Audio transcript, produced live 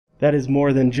That is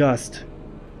more than just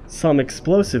some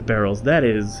explosive barrels. That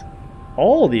is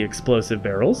all the explosive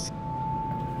barrels.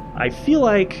 I feel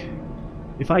like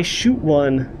if I shoot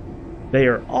one, they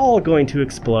are all going to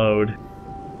explode,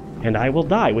 and I will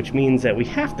die, which means that we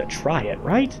have to try it,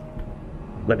 right?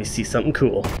 Let me see something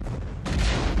cool.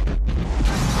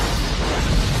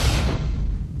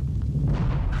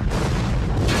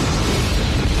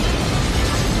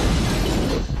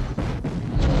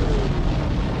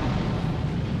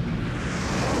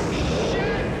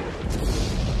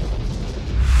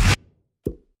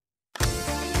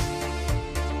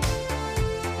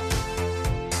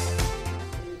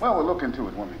 Well, we'll look into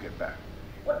it when we get back.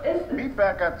 What is it? Meet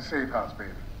back at the safe house, baby.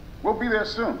 We'll be there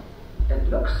soon. It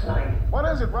looks like... What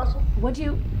is it, Russell? What'd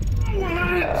you...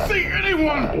 I didn't see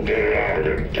anyone!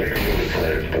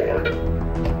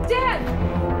 Dad!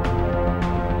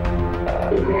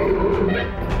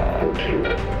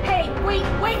 Hey, wait,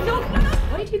 no!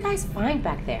 What did you guys find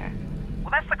back there? Well,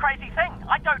 that's the crazy thing.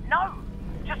 I don't know.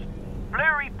 Just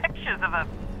blurry pictures of a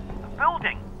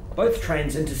building. Both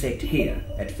trains intersect here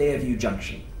at Fairview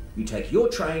Junction. You take your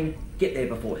train, get there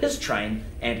before his train,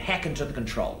 and hack into the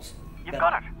controls. You've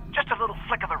got it. Just a little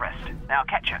flick of the wrist. Now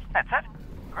catch it. That's it.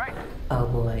 Great. Oh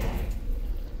boy.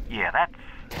 Yeah,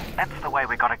 that's the way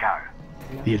we gotta go.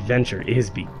 The adventure is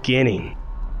beginning.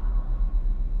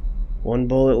 One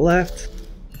bullet left.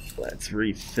 Let's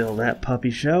refill that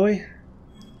puppy, shall we?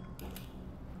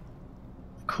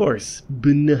 Of course,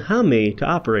 Bunahame to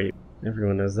operate.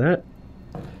 Everyone knows that.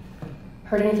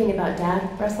 Heard anything about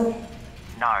Dad, Russell?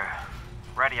 No.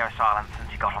 Radio silence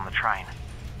since he got on the train.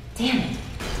 Damn it.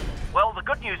 Well, the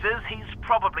good news is he's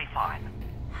probably fine.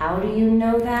 How do you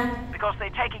know that? Because they're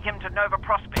taking him to Nova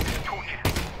Prospect to torture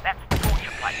him. That's the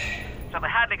torture place. So they're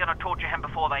hardly going to torture him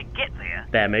before they get there.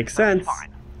 That makes So it's sense.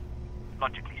 fine.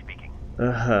 Logically speaking.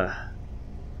 Uh-huh.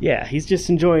 Yeah, he's just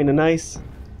enjoying a nice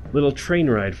little train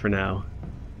ride for now.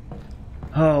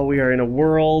 Oh, we are in a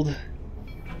world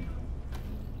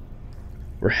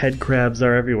where head crabs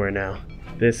are everywhere now.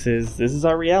 This is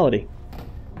our reality.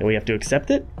 And we have to accept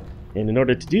it. And in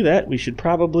order to do that, we should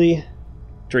probably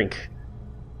drink.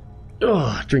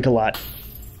 Ugh, drink a lot.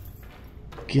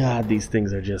 God, these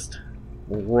things are just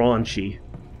raunchy.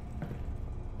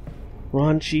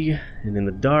 Raunchy and in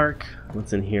the dark.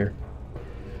 What's in here?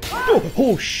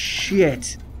 Oh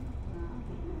shit!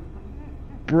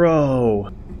 Bro.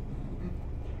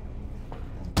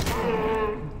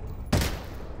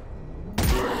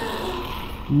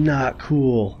 Not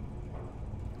cool.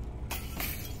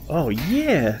 Oh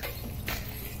yeah!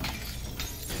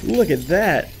 Look at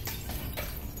that!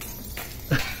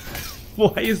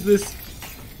 Why is this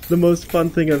the most fun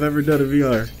thing I've ever done in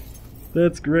VR?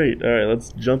 That's great. Alright,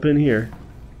 let's jump in here.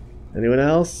 Anyone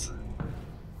else?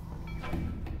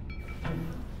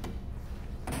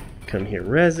 Come here,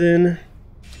 resin.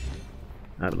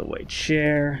 Out of the way,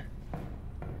 chair.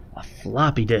 A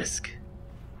floppy disk.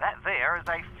 That there is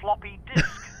a floppy disk.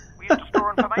 We used to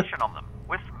store information on them,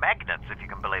 with magnets, if you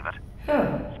can believe it.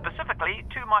 Specifically,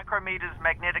 2 micrometers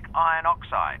magnetic iron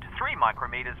oxide, 3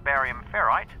 micrometers barium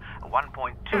ferrite,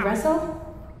 1.2...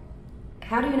 Russell?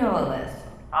 How do you know all this?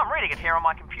 I'm reading it here on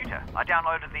my computer. I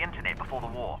downloaded the internet before the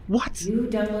war. What? You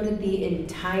downloaded the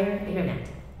entire internet.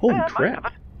 Holy Most of crap.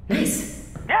 it.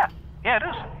 Nice. Yeah, it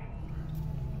is.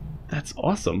 That's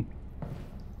awesome.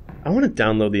 I want to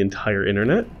download the entire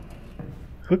internet.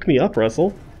 Hook me up,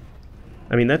 Russell.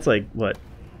 I mean, that's like, what,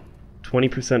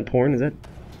 20% porn? Is that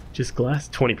just glass?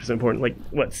 20% porn. Like,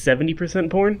 what, 70%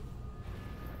 porn?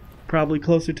 Probably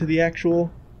closer to the actual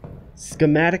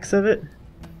schematics of it.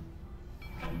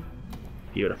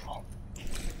 Beautiful.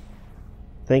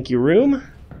 Thank you, room.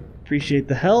 Appreciate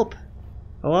the help.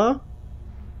 Hello?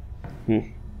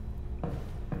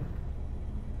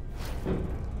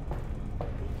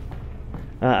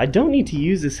 I don't need to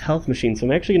use this health machine, so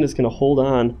I'm actually just going to hold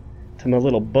on to my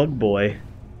little bug boy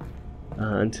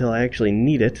until I actually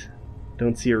need it.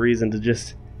 Don't see a reason to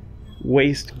just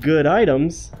waste good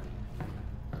items.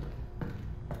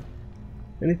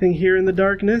 Anything here in the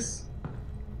darkness?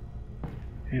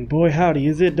 And boy howdy,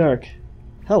 is it dark.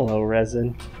 Hello,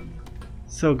 resin.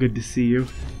 So good to see you.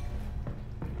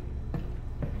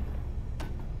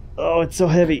 Oh, it's so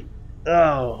heavy.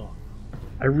 Oh,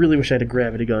 I really wish I had a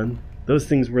gravity gun. Those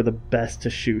things were the best to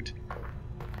shoot.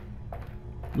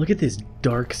 Look at this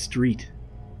dark street.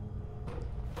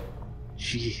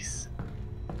 Jeez.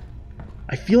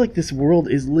 I feel like this world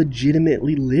is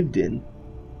legitimately lived in.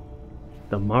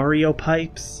 The Mario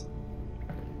pipes.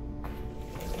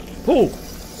 Oh!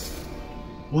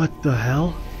 What the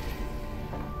hell?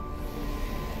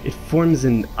 It forms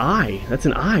an eye. That's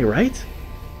an eye, right?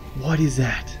 What is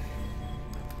that?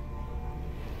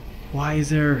 Why is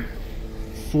there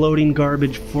floating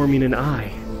garbage forming an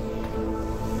eye?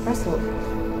 Russell,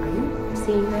 are you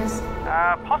seeing this?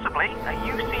 Possibly. Are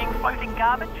you seeing floating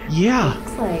garbage? Yeah.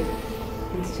 Looks like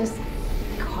it's just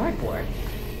cardboard.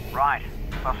 Right.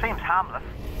 Well, seems harmless.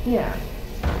 Yeah.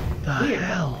 The Weird.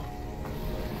 hell?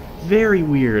 Very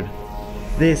weird.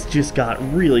 This just got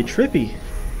really trippy.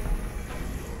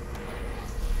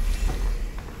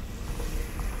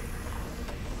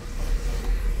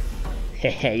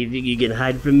 Hey, you think you can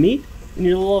hide from me? In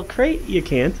your little crate? You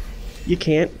can't. You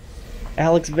can't.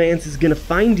 Alyx Vance is gonna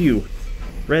find you.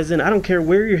 Resin, I don't care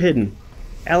where you're hidden.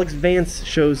 Alyx Vance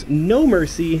shows no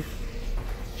mercy.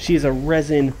 She is a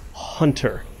resin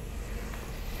hunter.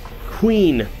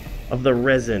 Queen of the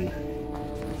resin.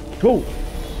 Oh!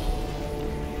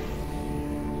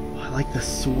 I like the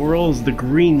swirls, the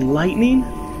green lightning.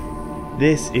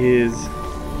 This is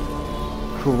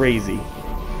crazy.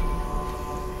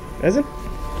 Resin?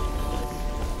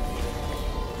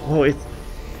 Oh, it's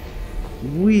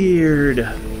weird.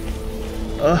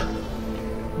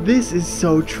 This is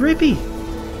so trippy.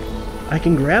 I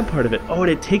can grab part of it. Oh,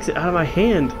 and it takes it out of my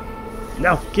hand.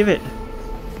 No, give it.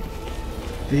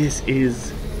 This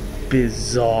is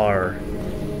bizarre.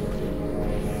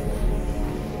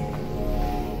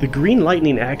 The green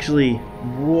lightning actually...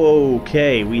 Whoa,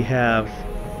 okay, we got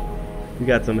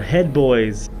some head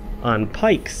boys on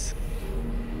pikes,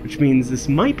 which means this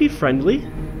might be friendly.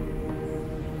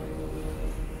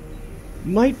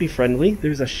 Might be friendly.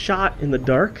 There's a shot in the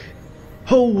dark.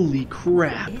 Holy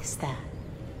crap. What is that?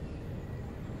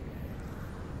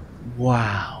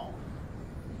 Wow.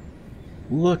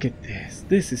 Look at this.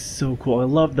 This is so cool. I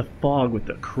love the fog with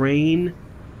the crane,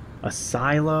 a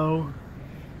silo.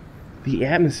 The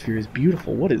atmosphere is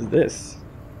beautiful. What is this?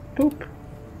 Poop.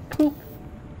 Poop.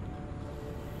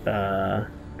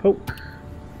 Poke.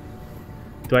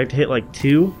 Do I have to hit like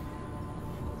 2?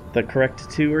 The correct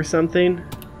 2 or something?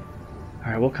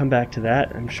 Alright, we'll come back to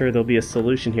that. I'm sure there'll be a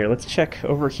solution here. Let's check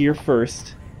over here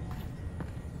first.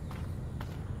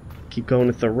 Keep going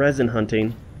with the resin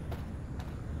hunting.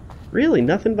 Really,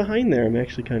 nothing behind there. I'm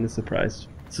actually kind of surprised.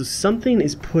 So something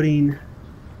is putting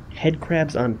head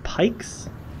crabs on pikes?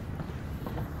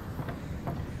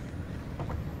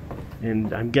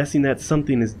 And I'm guessing that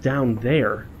something is down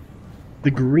there.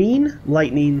 The green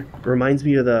lightning reminds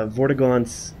me of the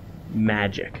Vortigaunt's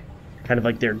magic. Kind of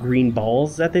like their green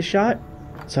balls that they shot.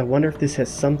 So I wonder if this has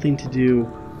something to do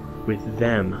with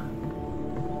them.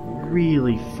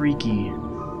 Really freaky.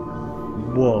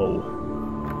 Whoa.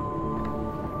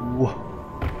 Whoa.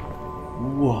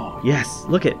 Whoa. Yes,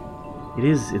 look it. It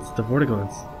is. It's the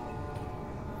Vortigaunts.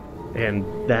 And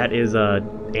that is a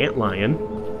antlion.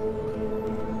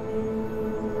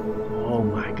 Oh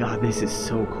my god, this is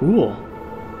so cool.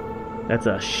 That's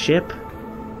a ship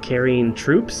carrying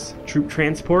troops, troop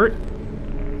transport,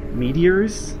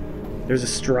 meteors. There's a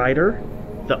strider.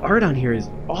 The art on here is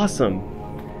awesome.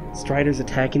 Strider's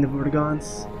attacking the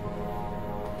Vortigaunts.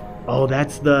 Oh,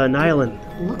 that's the Nylon.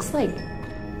 Looks like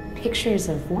pictures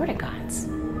of Vortigaunts.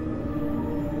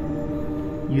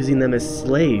 Using them as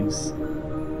slaves.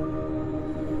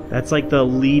 That's like the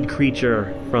lead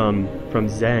creature from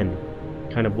Zen.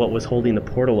 Kind of what was holding the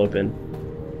portal open.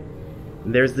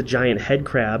 And there's the giant head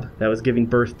crab that was giving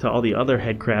birth to all the other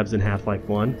head crabs in Half-Life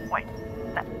 1. Wait,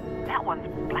 that one's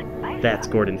Black Mesa. That's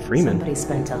Gordon Freeman. Somebody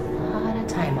spent a lot of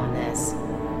time on this.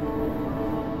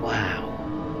 Wow.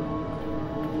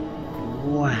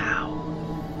 Wow.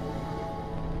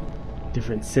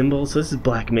 Different symbols. So this is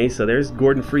Black Mesa. There's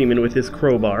Gordon Freeman with his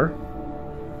crowbar.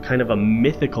 Kind of a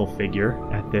mythical figure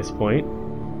at this point.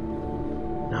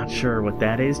 Not sure what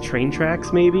that is. Train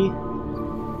tracks, maybe?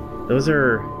 Those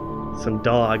are some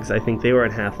dogs. I think they were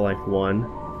in Half-Life 1.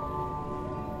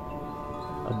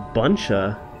 A bunch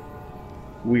of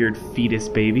weird fetus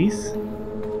babies.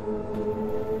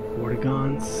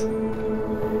 Vortigaunts.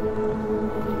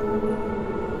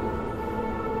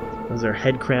 Those are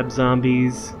head crab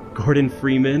zombies. Gordon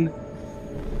Freeman.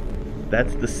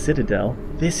 That's the Citadel.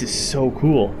 This is so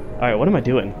cool. Alright, what am I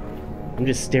doing? I'm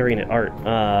just staring at art.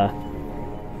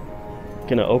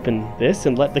 Gonna open this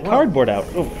and let the cardboard out.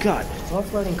 Oh god. More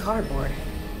floating cardboard.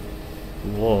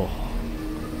 Whoa.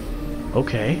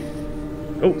 Okay.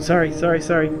 Oh, sorry.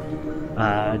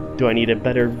 Do I need a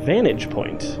better vantage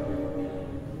point?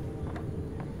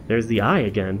 There's the eye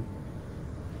again.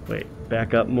 Wait,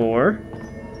 back up more.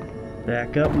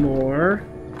 Back up more.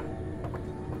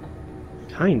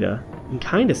 Kinda. You can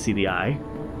kinda see the eye.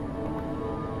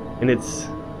 And it's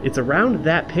around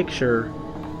that picture,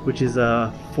 which is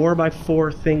a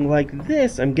 4x4 thing like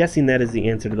this. I'm guessing that is the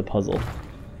answer to the puzzle.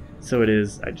 So it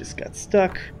is. I just got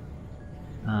stuck.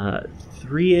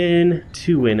 3 in,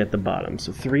 2 in at the bottom.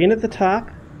 So 3 in at the top,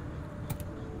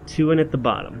 2 in at the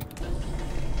bottom.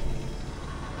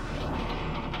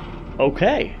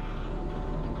 Okay.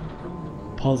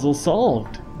 Puzzle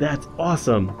solved. That's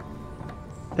awesome.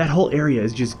 That whole area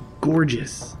is just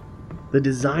gorgeous. The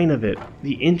design of it,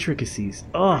 the intricacies.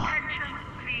 Oh. Attention,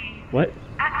 please. What?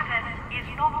 Access is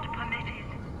not permitted.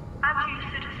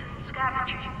 Anti-citizen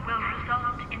scavenging will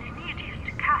result in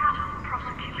immediate capital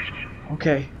prosecution.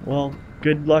 Okay, well,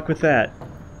 good luck with that.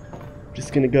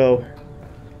 Just gonna go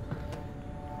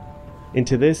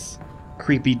into this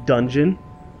creepy dungeon,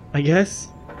 I guess.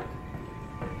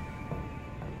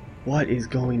 What is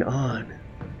going on?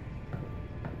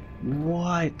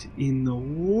 What in the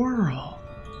world?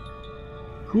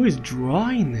 Who is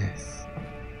drawing this?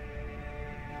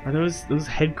 Are those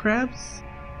head crabs?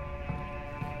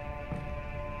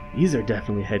 These are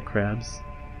definitely head crabs.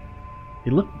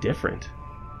 They look different.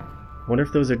 I wonder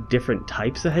if those are different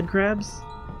types of head crabs?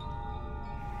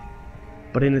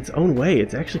 But in its own way,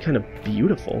 it's actually kind of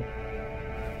beautiful.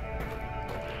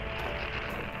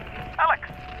 Alex,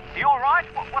 you alright?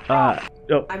 What's wrong?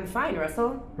 Oh, I'm fine,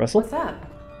 Russell. Russell? What's up?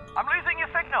 I'm losing your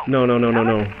signal. No.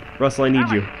 Russell, I need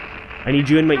you. I need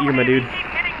you in my ear, my dude. Keep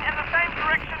heading in the same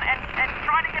direction and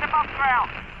trying to get above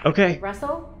ground. Okay.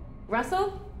 Russell?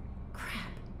 Russell? Crap.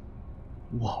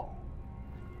 Whoa.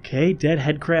 Okay, dead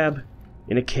head crab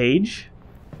in a cage.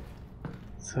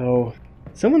 So,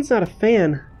 someone's not a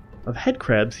fan of head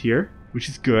crabs here, which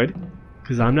is good,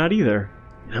 because I'm not either.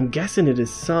 And I'm guessing it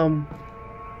is some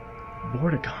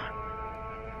Vortigaunt.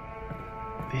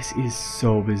 This is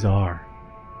so bizarre.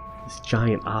 This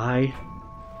giant eye.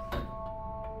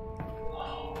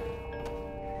 Whoa.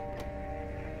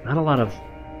 Not a lot of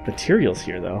materials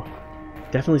here, though.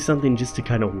 Definitely something just to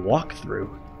kind of walk through.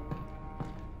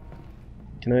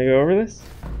 Can I go over this?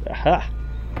 Aha!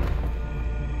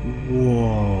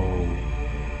 Whoa.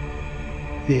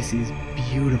 This is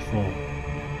beautiful.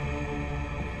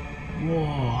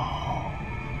 Whoa.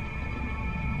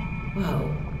 Whoa.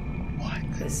 What?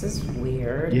 This is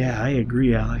weird. Yeah, I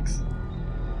agree, Alex.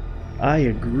 I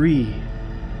agree.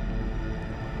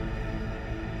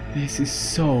 This is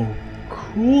so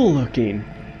cool looking.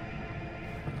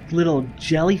 Little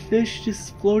jellyfish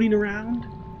just floating around.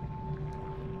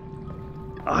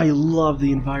 I love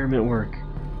the environment work.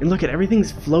 And look at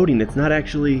everything's floating. It's not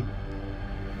actually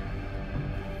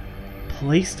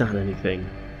placed on anything.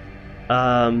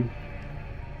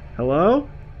 Hello?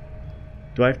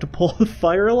 Do I have to pull the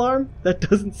fire alarm? That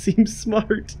doesn't seem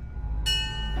smart.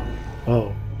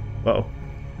 Oh. Uh-oh.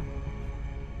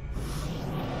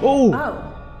 Oh!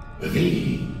 Oh.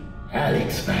 The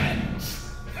Alyx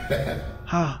Vance.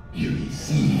 Ha! You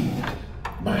received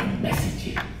my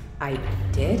messages. I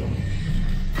did?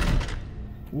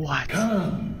 What?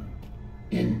 Come,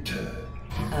 enter.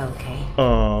 Okay.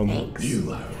 Thanks.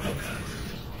 You are welcome.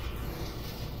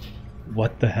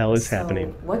 What the hell is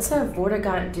happening? What's a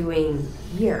Vortigaunt doing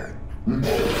here?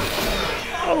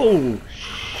 Oh,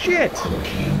 shit!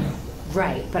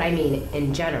 Right, but I mean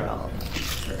in general.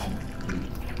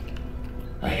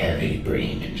 I have a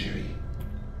brain injury.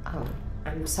 Oh,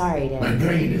 I'm sorry My to...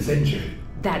 brain is injured.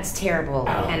 That's terrible,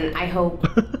 Ow. and I hope...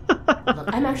 Look,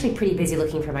 I'm actually pretty busy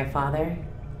looking for my father.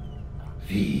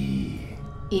 The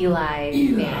Eli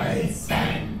Vance.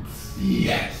 Vance.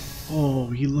 Yes. Oh,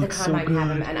 he The looks so Combine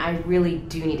have him, good. and I really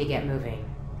do need to get moving.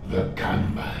 The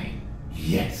Combine.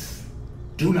 Yes.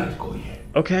 Do not go yet.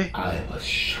 Okay, I must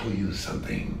show you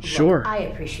something. sure. Look, I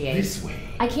appreciate it. This way.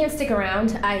 I can't stick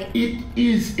around. It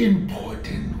is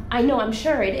important. I know, I'm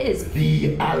sure it is.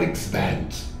 The Alyx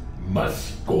Vance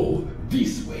must go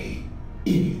this way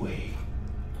anyway.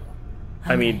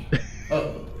 I mean,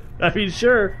 Oh,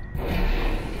 sure.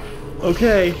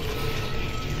 Okay.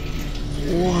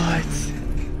 What?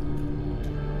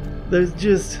 There's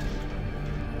just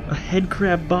a head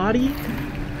crab body?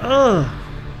 Ugh.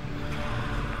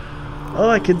 Oh,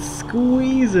 I can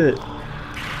squeeze it.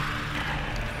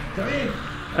 come in.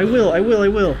 I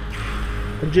will.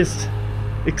 I'm just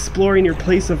exploring your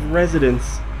place of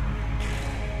residence.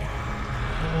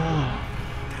 Oh.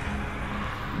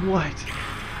 What?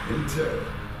 Enter.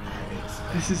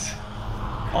 This is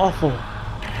awful.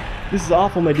 This is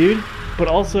awful, my dude. But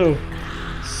also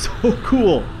so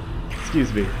cool.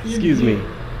 Excuse me.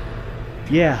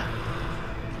 Yeah.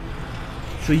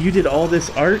 So you did all this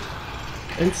art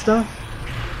and stuff?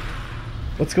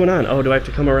 What's going on? Oh, do I have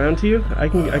to come around to you? I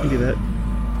can do that.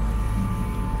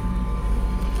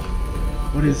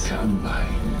 What is... Combine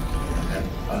and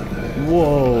other.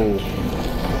 Whoa.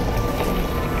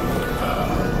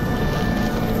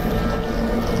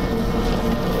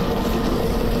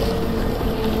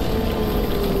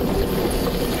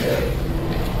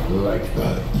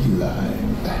 Eli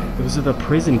Vance. Those are the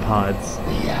prison pods. The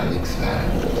Alyx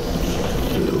Vance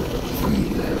will free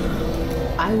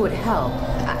them. I would help.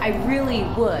 I really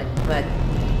would, but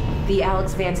the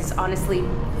Alyx Vance is honestly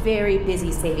very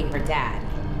busy saving her dad.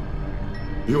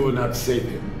 You will not save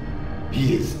him.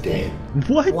 He is dead.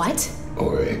 What? What?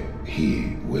 Or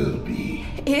he will be.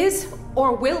 Is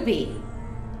or will be?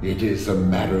 It is a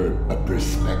matter of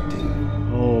perspective.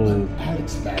 Oh.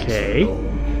 Alyx Vance Okay.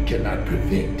 alone cannot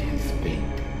prevent his fate.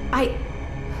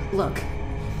 Look,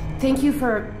 thank you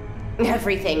for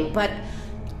everything, but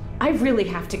I really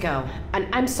have to go. And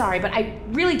I'm sorry, but I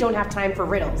really don't have time for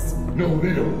riddles. No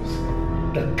riddles.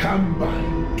 The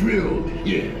Combine drilled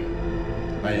here.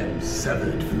 I am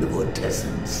severed from the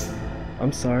vortessence.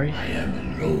 I'm sorry. I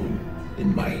am alone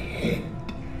in my head.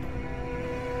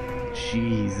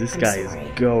 Jeez, this I'm guy sorry.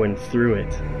 is going through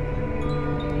it.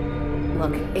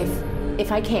 Look,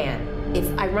 if I can, if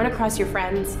I run across your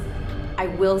friends, I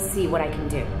will see what I can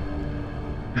do.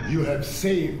 You have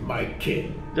saved my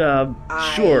kid.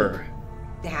 Sure.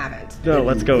 Haven't. No,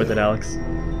 let's go with it, Alex.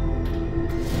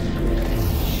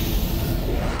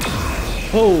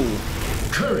 Oh!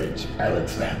 Courage,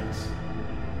 Alyx Vance.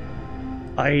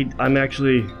 I'm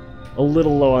actually a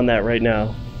little low on that right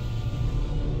now.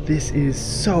 This is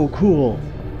so cool.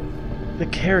 The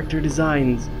character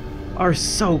designs are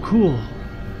so cool.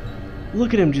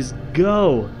 Look at him just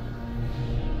go.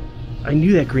 I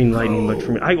knew that green lightning looked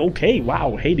for me. Okay,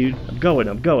 wow. Hey, dude, I'm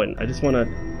going. I just want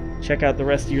to check out the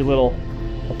rest of your little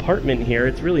apartment here.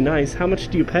 It's really nice. How much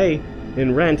do you pay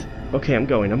in rent? Okay, I'm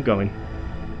going.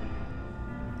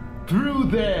 Through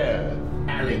there,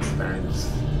 Alyx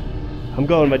Vance. I'm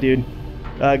going, my dude.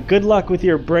 Good luck with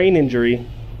your brain injury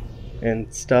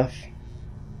and stuff.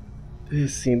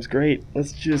 This seems great.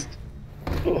 Let's just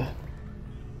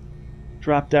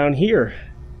drop down here.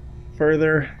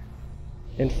 Further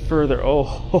and further.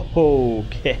 Oh,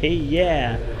 okay,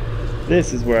 yeah.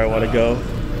 This is where I want to go.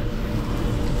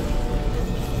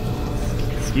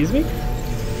 Excuse me?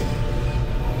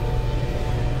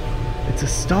 It's a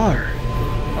star.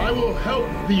 I will help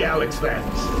the Alyx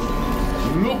Vance.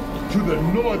 Look to the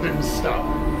northern star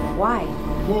Why?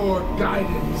 for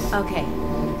guidance. Okay,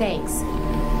 thanks.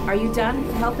 Are you done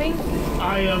helping?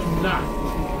 I am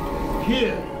not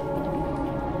here.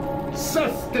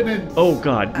 Sustenance. Oh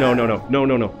god, no.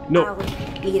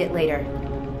 I'll eat it later.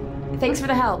 Thanks for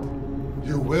the help.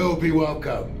 You will be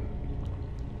welcome.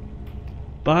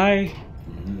 Bye,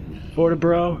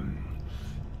 Fortebro.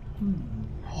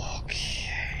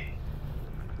 Okay.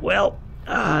 Well,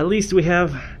 at least we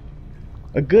have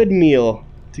a good meal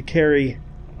to carry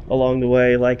along the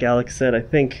way. Like Alex said, I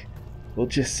think we'll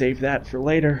just save that for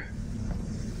later.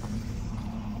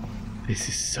 This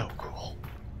is so cool.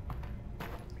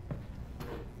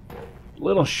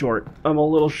 Little short. I'm a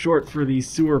little short for these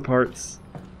sewer parts.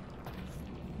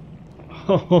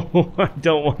 Oh, I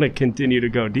don't want to continue to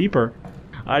go deeper.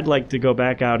 I'd like to go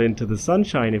back out into the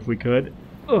sunshine if we could.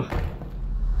 Ugh.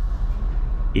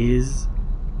 Is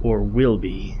or will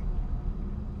be.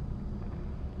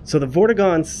 So the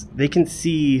Vortigons, they can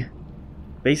see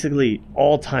basically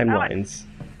all timelines.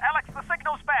 Alex, the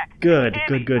signal's back. Good, Can you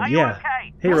hear me? good, Are you yeah.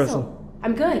 okay? Hey, Russell.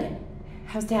 I'm good.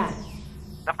 How's Dad?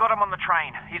 They've got him on the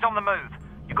train. He's on the move.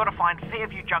 You've got to find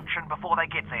Fairview Junction before they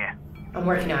get there. I'm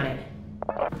working on it.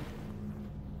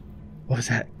 What was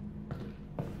that?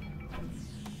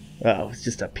 Oh, it's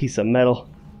just a piece of metal.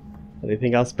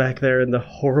 Anything else back there in the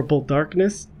horrible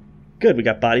darkness? Good, we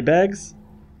got body bags.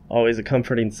 Always a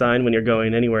comforting sign when you're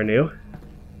going anywhere new.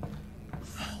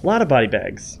 A lot of body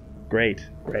bags. Great,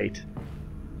 great.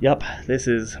 Yup, this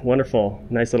is wonderful.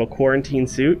 Nice little quarantine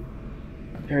suit.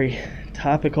 Very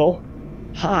topical.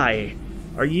 Hi,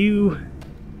 are you...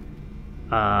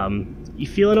 you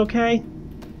feeling okay?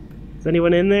 Is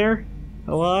anyone in there?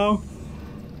 Hello?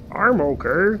 I'm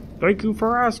okay. Thank you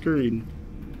for asking.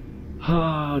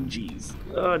 Oh, jeez.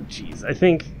 Oh, jeez. I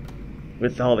think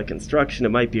with all the construction, it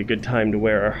might be a good time to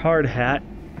wear a hard hat.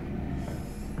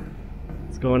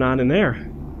 What's going on in there?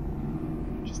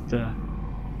 Just a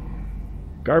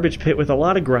garbage pit with a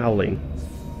lot of growling.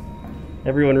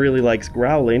 Everyone really likes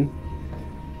growling.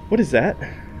 What is that?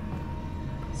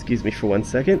 Excuse me for 1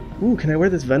 second. Ooh, can I wear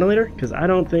this ventilator? Because I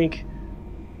don't think...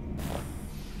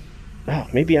 Oh,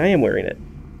 maybe I am wearing it.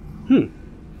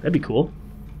 That'd be cool.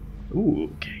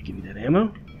 Ooh, okay, give me that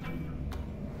ammo.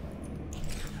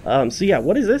 So yeah,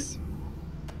 what is this?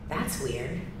 That's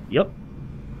weird. Yep.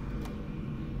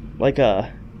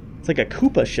 It's like a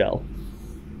Koopa shell.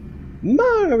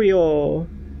 Mario!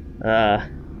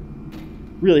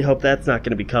 Really hope that's not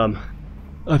gonna become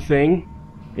a thing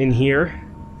in here.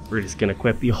 We're just gonna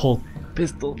equip the whole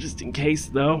pistol just in case,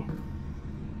 though.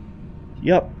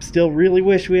 Yup, still really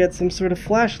wish we had some sort of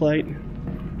flashlight.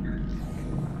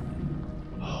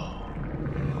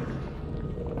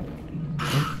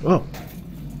 Oh.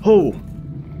 Oh.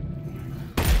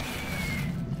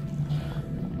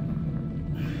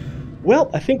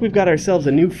 Well, I think we've got ourselves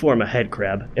a new form of head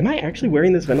crab. Am I actually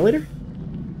wearing this ventilator?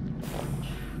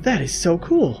 That is so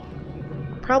cool.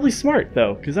 Probably smart,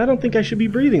 though, because I don't think I should be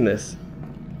breathing this.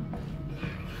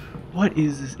 What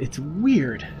is this? It's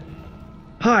weird.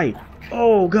 Hi.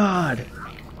 Oh, God.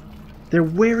 They're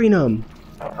wearing them.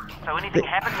 So anything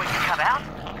happened when you cut out?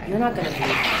 You're not gonna believe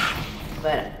it,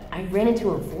 but I ran into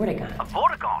a Vortigaunt. A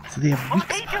Vortigaunt? So they have What's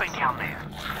weak he doing down there?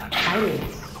 Fighting.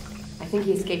 I think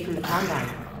he escaped from the Combine.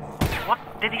 What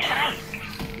did he say?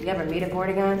 You ever meet a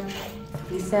Vortigaunt?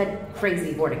 He said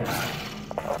crazy Vortigaunt.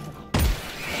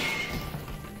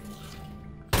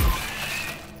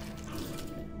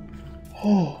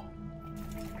 Oh.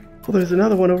 Well, there's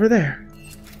another one over there.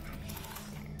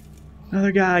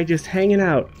 Another guy just hanging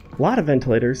out. A lot of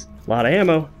ventilators, a lot of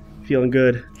ammo. Feeling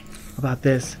good about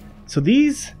this. So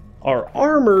these are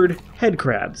armored head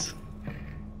crabs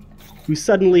who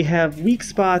suddenly have weak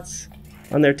spots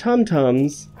on their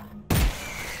tum-tums.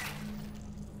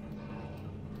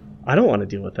 I don't want to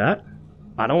deal with that.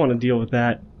 I don't want to deal with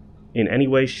that in any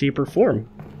way, shape, or form.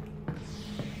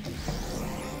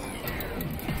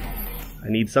 I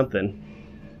need something.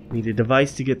 I need a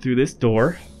device to get through this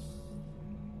door.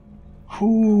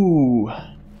 Whoo!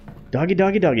 Doggy,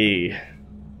 doggy, doggy.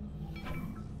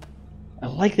 I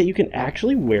like that you can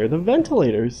actually wear the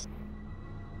ventilators.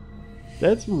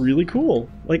 That's really cool.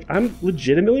 Like, I'm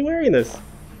legitimately wearing this.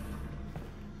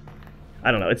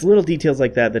 I don't know, it's little details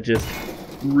like that that just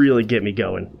really get me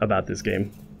going about this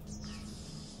game.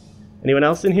 Anyone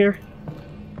else in here?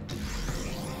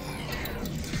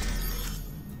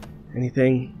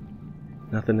 Anything?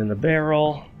 Nothing in the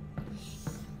barrel.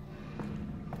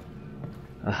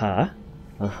 Uh-huh.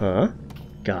 Uh-huh.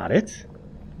 Got it.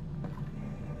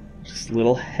 Just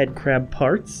little head crab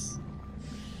parts.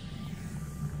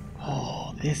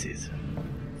 Oh, this is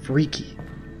freaky.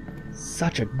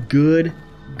 Such a good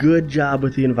job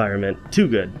with the environment. Too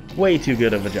good. Way too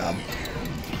good of a job.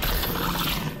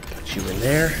 Put you in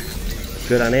there.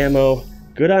 Good on ammo.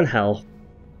 Good on health.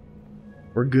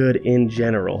 We're good in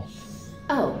general.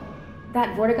 Oh,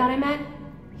 that Vortigaunt I met?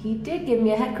 He did give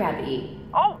me a head crab to eat.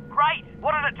 Oh, great!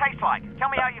 What did it taste like? Tell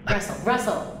me how you feel.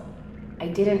 Russell, I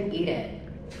didn't eat it.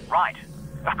 Right.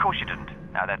 Of course you didn't.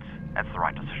 No, that's the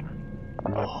right decision.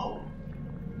 Whoa.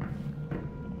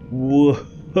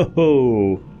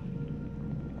 Whoa.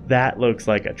 That looks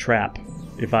like a trap,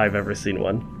 if I've ever seen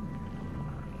one.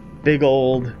 Big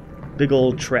old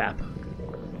trap.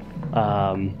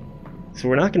 So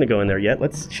we're not going to go in there yet.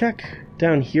 Let's check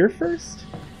down here first.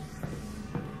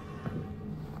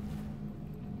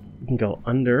 We can go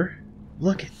under.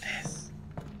 Look at this.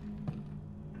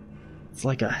 It's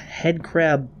like a head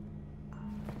crab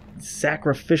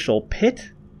sacrificial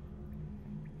pit.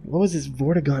 What was this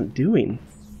Vortigaunt doing?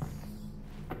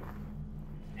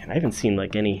 Man, I haven't seen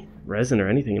like any resin or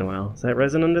anything in a while. Is that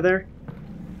resin under there?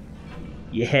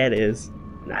 Yeah, it is.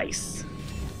 Nice.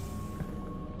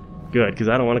 Good, because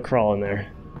I don't want to crawl in there.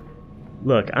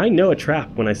 Look, I know a trap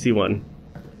when I see one.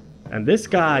 And this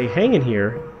guy hanging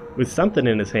here with something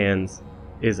in his hands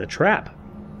is a trap.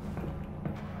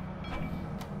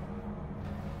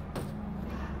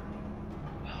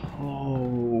 Oh,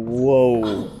 whoa.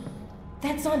 Oh,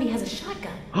 that zombie has a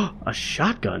shotgun. A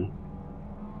shotgun?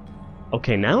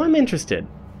 Okay, now I'm interested.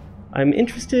 I'm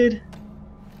interested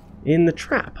in the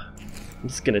trap. I'm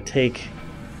just gonna take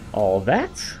all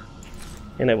that,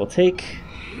 and I will take...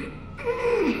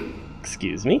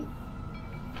 Excuse me.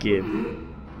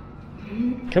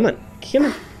 Come on.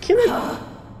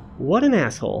 What an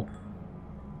asshole.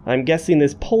 I'm guessing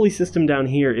this pulley system down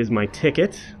here is my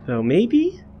ticket, though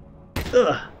maybe?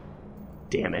 Ugh.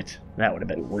 Damn it. That would have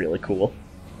been really cool.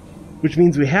 Which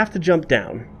means we have to jump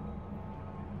down.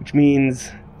 Which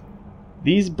means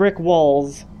these brick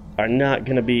walls are not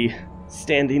going to be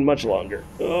standing much longer.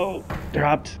 Oh,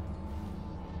 dropped.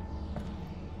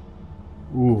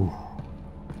 Ooh.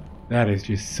 That is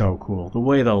just so cool. The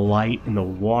way the light and the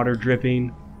water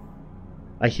dripping.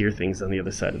 I hear things on the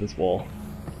other side of this wall.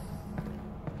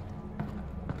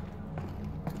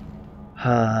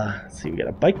 Let's see, we got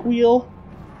a bike wheel.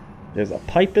 There's a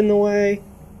pipe in the way.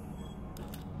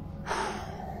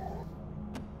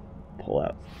 Pull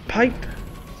out pipe.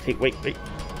 Hey, wait.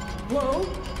 Whoa.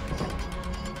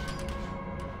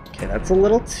 Okay, that's a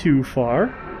little too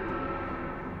far.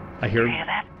 I hear... You hear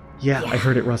that? Yeah, I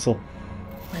heard it, Russell.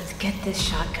 Let's get this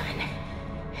shotgun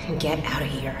and get out of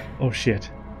here. Oh, shit.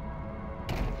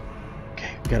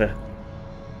 Okay, we gotta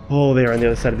Oh, they are on the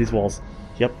other side of these walls.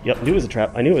 Yep, I knew it was a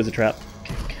trap. I knew it was a trap.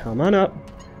 Okay, come on up.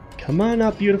 Come on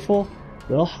up, beautiful. A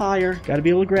little higher. Gotta be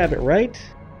able to grab it right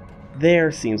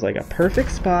there. Seems like a perfect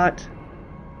spot.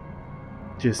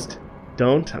 Just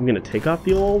don't. I'm gonna take off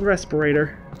the old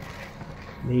respirator.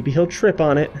 Maybe he'll trip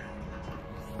on it.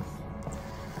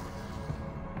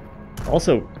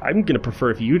 Also, I'm gonna prefer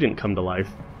if you didn't come to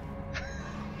life.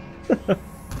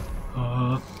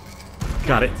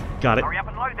 Got it. Hurry up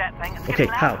and load that thing. It's Okay,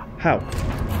 getting how? louder.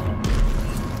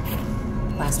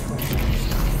 Last one.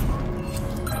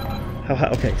 How?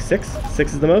 Okay, 6.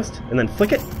 6 is the most. And then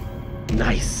flick it.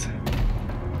 Nice.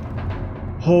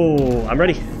 Oh, I'm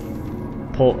ready.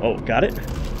 Pull. Oh, got it.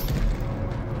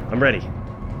 I'm ready.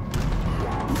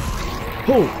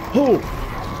 Oh,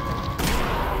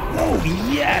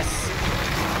 yes!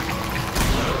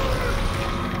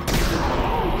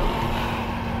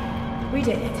 We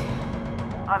did it.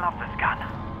 I love this gun.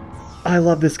 I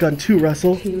love this gun too,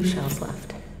 Russell. 2 shells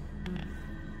left.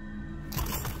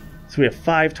 So we have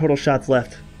 5 total shots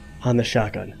left on the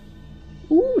shotgun.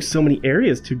 Ooh, so many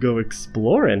areas to go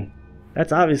exploring.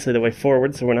 That's obviously the way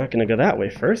forward, so we're not going to go that way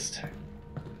first.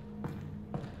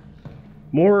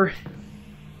 More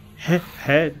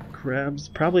head crabs.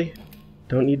 Probably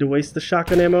don't need to waste the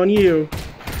shotgun ammo on you.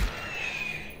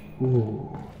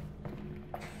 Ooh.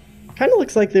 Kind of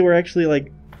looks like they were actually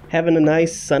like having a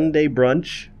nice Sunday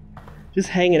brunch. Just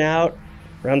hanging out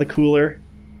around the cooler.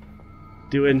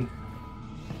 Doing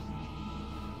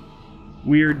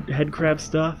weird head crab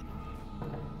stuff.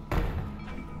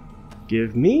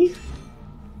 Give me.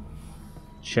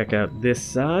 Check out this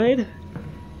side.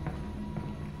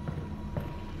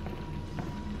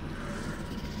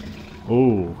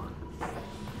 Oh.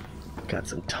 Got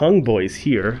some tongue boys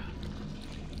here.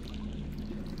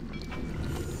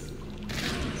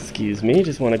 Excuse me,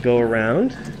 just want to go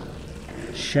around.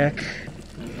 Check.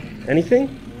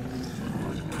 Anything?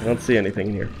 I don't see anything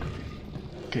in here.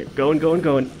 Okay,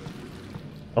 going.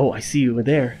 Oh, I see you over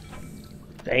there.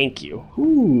 Thank you.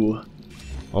 Ooh.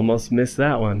 Almost missed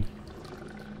that one.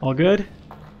 All good?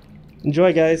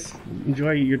 Enjoy, guys.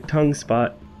 Enjoy your tongue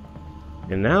spot.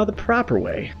 And now the proper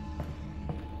way.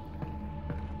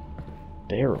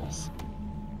 Barrels.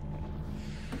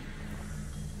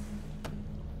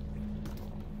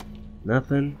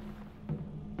 Nothing.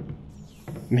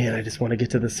 Man, I just want to get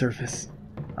to the surface.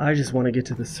 I just want to get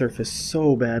to the surface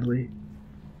so badly.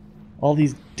 All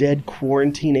these dead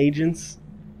quarantine agents.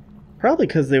 Probably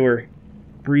because they were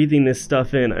breathing this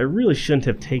stuff in. I really shouldn't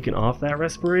have taken off that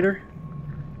respirator.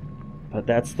 But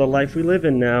that's the life we live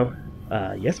in now.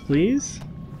 Yes, please.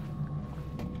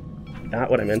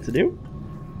 Not what I meant to do.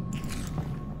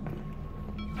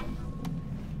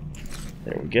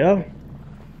 There we go.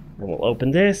 And we'll open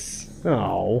this.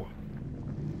 Oh.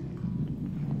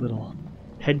 Little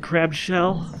head crab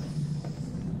shell.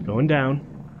 Going down.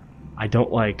 I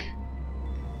don't like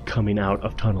coming out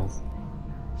of tunnels.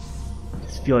 I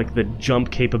just feel like the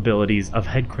jump capabilities of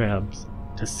head crabs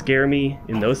to scare me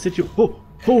in those situations.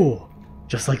 Oh!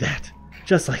 Just like that.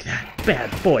 Just like that.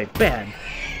 Bad boy, bad.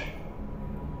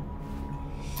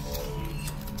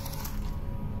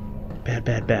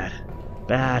 Bad.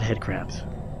 Bad head crabs.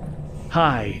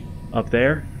 Hi, up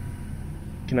there.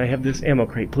 Can I have this ammo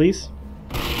crate, please?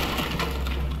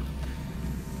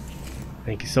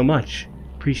 Thank you so much.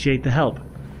 Appreciate the help.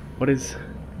 What is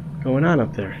going on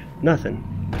up there? Nothing.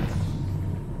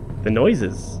 The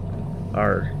noises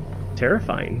are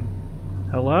terrifying.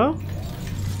 Hello?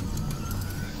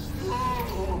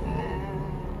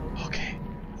 Okay.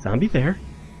 Zombie there.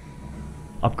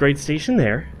 Upgrade station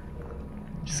there.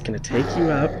 Just gonna take you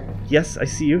out. Yes, I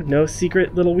see you. No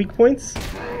secret little weak points.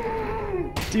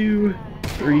 2,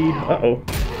 3. Uh-oh.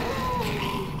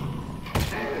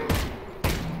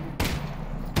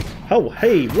 Oh,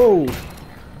 hey, whoa.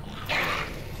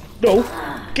 No.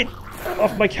 Get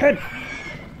off my head.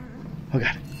 Oh,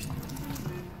 God.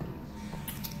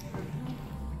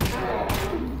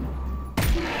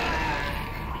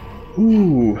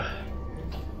 Ooh.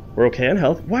 We're okay on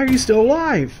health. Why are you still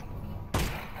alive?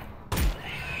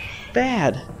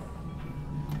 Bad.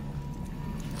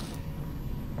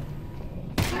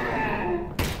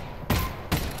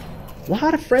 A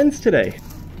lot of friends today.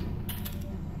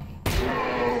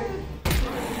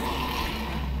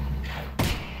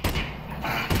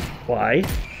 Why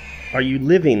are you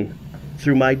living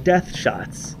through my death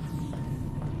shots?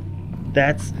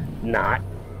 That's not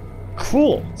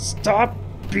cool. Stop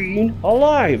being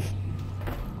alive.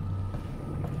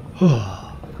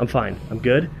 I'm fine. I'm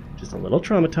good. Just a little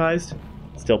traumatized.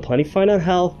 Still plenty fine on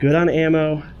health. Good on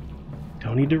ammo.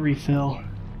 Don't need to refill.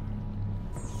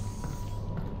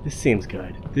 This seems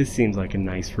good. This seems like a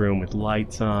nice room with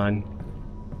lights on.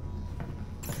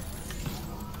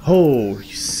 Oh,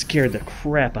 you scared the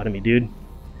crap out of me, dude.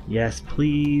 Yes,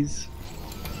 please.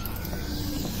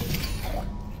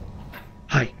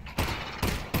 Hi.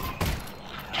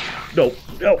 No,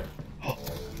 no.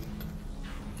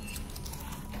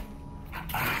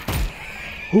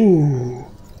 Ooh.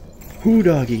 Ooh,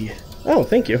 doggy. Oh,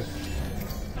 thank you.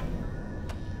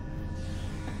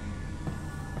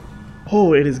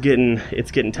 Oh, it's getting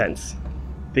tense.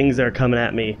 Things are coming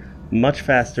at me much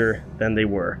faster than they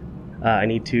were. I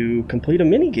need to complete a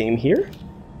mini game here,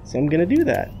 so I'm gonna do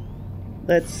that.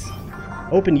 Let's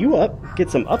open you up, get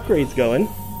some upgrades going.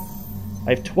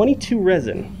 I have 22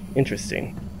 resin.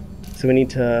 Interesting. So we need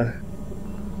to...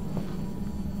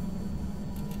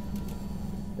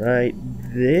 Right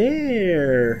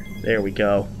there. There we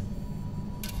go.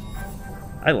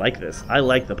 I like this. I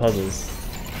like the puzzles.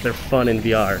 They're fun in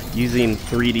VR. Using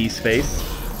 3D space.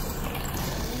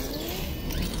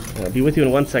 I'll be with you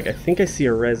in 1 sec. I think I see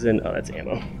a resin. Oh, that's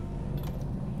ammo.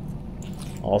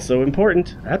 Also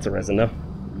important. That's a resin, though.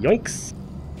 Yoinks.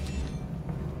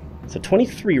 So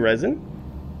 23 resin.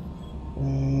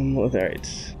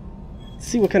 Alright. Let's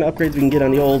see what kind of upgrades we can get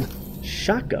on the old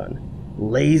shotgun.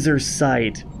 Laser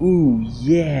sight. Ooh,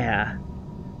 yeah.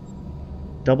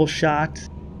 Double shot.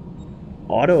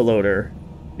 Autoloader.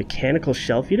 Mechanical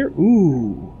shell feeder.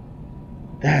 Ooh.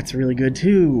 That's really good,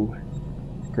 too.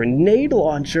 Grenade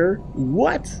launcher?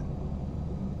 What?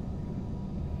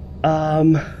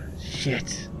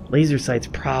 Shit. Laser sight's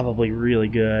probably really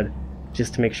good.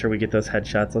 Just to make sure we get those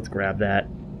headshots. Let's grab that.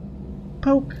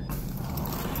 Poke.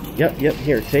 Yep,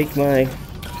 here, take my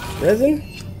resin.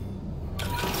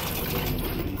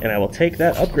 And I will take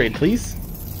that upgrade, please.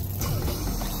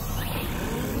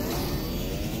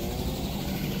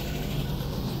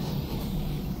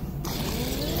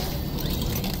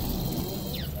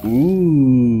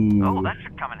 Ooh. Oh, that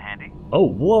should come in handy. Oh,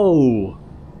 whoa.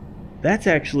 That's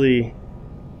actually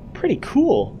pretty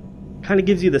cool. Kind of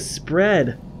gives you the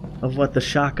spread of what the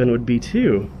shotgun would be,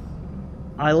 too.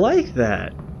 I like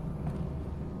that.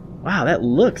 Wow, that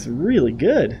looks really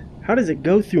good. How does it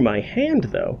go through my hand,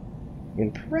 though?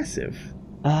 Impressive.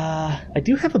 I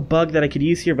do have a bug that I could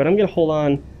use here, but I'm going to hold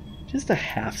on just a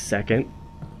half second.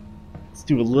 Let's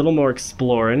do a little more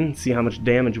exploring and see how much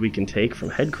damage we can take from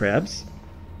head crabs.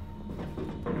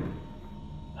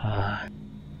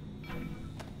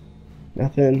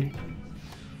 Nothing.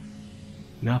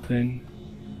 Nothing.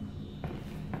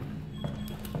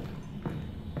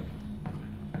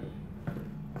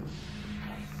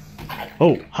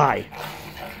 Oh, hi.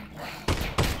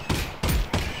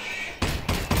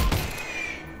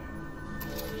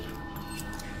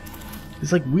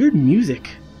 There's like weird music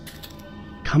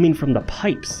coming from the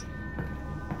pipes.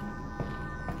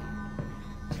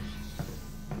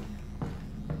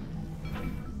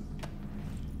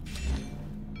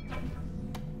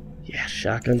 Yeah,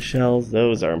 shotgun shells,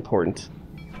 those are important.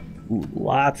 Ooh,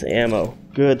 lots of ammo.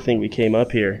 Good thing we came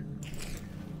up here.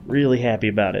 Really happy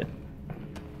about it.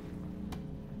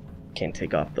 Can't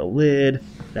take off the lid.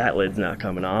 That lid's not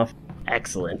coming off.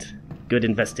 Excellent. Good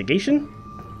investigation.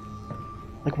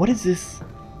 Like, what is this?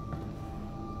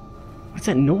 What's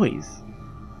that noise?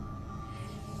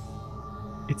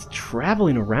 It's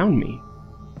traveling around me.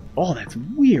 Oh, that's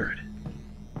weird.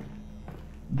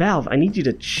 Valve, I need you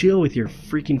to chill with your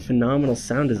freaking phenomenal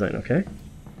sound design, okay?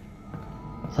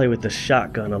 Play with the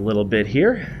shotgun a little bit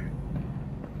here.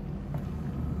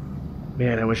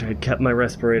 Man, I wish I had kept my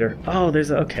respirator. Oh, there's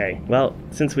a... Okay, well,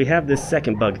 since we have this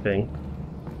second bug thing,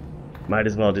 might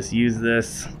as well just use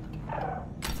this.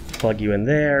 Plug you in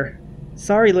there.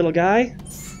 Sorry, little guy.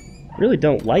 Really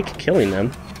don't like killing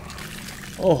them.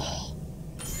 Oh.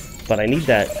 But I need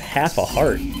that half a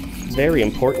heart. Very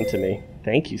important to me.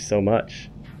 Thank you so much.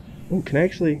 Oh, can I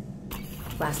actually...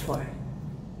 Last four.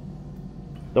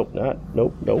 Nope, not.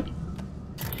 Nope, nope.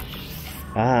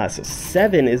 Ah, so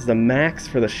 7 is the max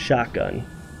for the shotgun.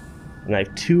 And I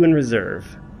have 2 in reserve.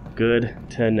 Good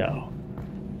to know.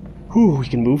 Whew, we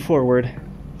can move forward.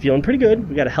 Feeling pretty good.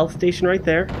 We got a health station right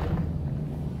there.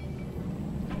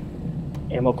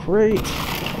 Ammo crate.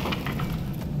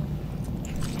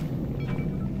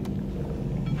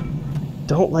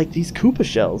 Don't like these Koopa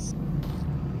shells.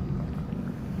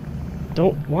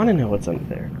 Don't want to know what's under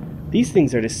there. These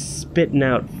things are just spitting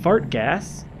out fart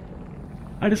gas.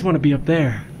 I just want to be up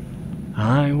there.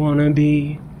 I want to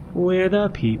be where the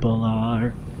people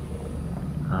are.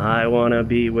 I want to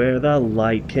be where the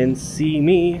light can see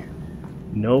me.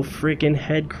 No freaking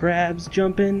head crabs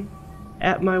jumping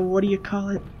at my, what do you call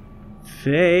it?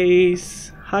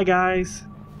 Face. Hi, guys.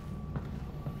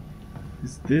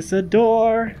 Is this a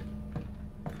door?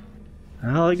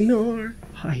 I'll ignore.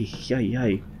 Hi,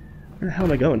 hi. Where the hell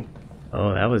am I going?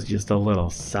 Oh, that was just a little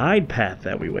side path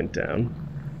that we went down.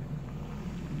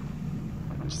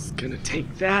 Just gonna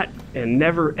take that and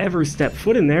never ever step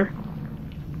foot in there.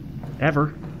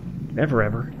 Ever. Never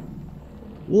ever.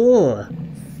 Ugh.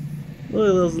 Look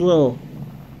at those little...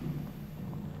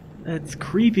 That's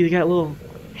creepy. They got little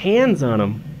hands on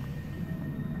them.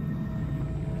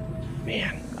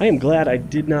 Man, I am glad I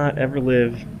did not ever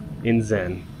live in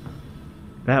Zen.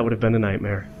 That would have been a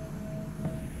nightmare.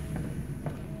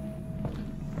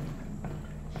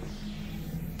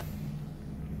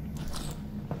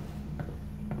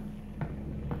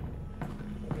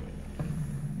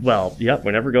 Well, yep,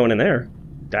 we're never going in there.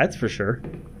 That's for sure.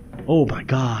 Oh my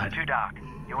god. Too dark.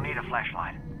 You'll need a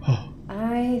flashlight.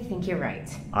 I think you're right.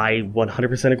 I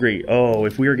 100% agree. Oh,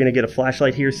 if we were going to get a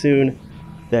flashlight here soon,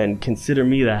 then consider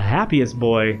me the happiest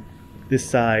boy this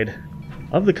side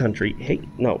of the country. Hey,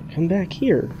 no, come back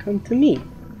here. Come to me.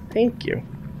 Thank you.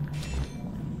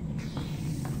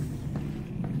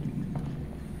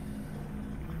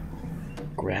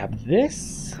 Grab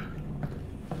this.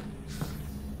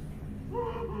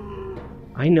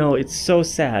 I know, it's so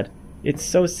sad. It's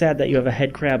so sad that you have a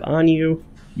head crab on you.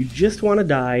 You just want to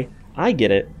die. I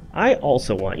get it. I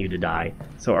also want you to die.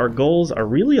 So our goals are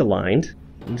really aligned.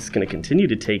 I'm just going to continue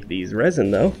to take these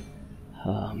resin, though.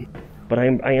 But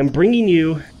I am bringing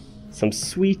you some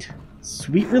sweet,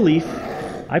 sweet relief.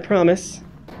 I promise.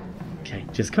 Okay,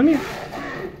 just come here.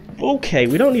 Okay,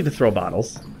 we don't need to throw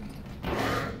bottles.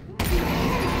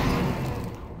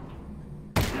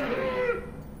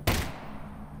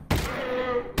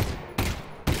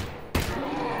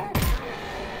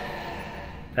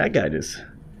 That guy just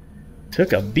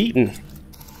took a beating,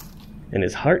 and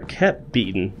his heart kept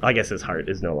beating. I guess his heart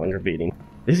is no longer beating.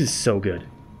 This is so good.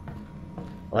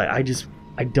 Like,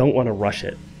 I don't want to rush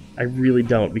it. I really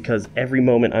don't, because every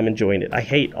moment I'm enjoying it. I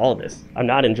hate all of this. I'm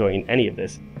not enjoying any of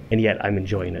this, and yet I'm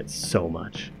enjoying it so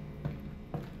much.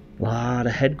 A lot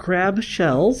of head crab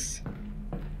shells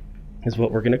is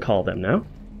what we're going to call them now.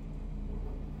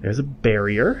 There's a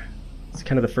barrier. It's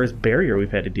kind of the first barrier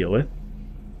we've had to deal with.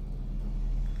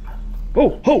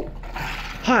 Oh, ho!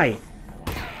 Hi!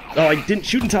 Oh, I didn't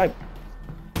shoot in time.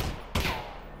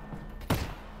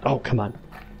 Oh, come on.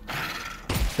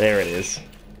 There it is.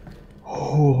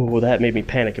 Oh, that made me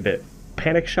panic a bit.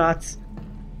 Panic shots.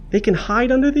 They can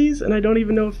hide under these, and I don't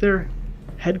even know if they're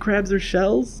head crabs or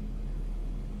shells.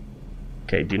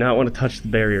 Okay, do not want to touch the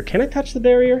barrier. Can I touch the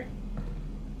barrier?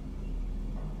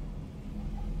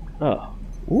 Oh.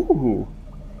 Ooh.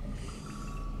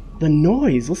 The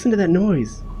noise. Listen to that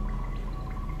noise.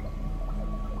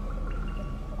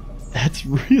 That's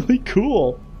really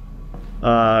cool.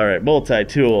 Alright,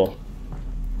 multi-tool.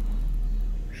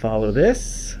 Follow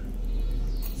this.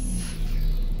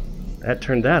 That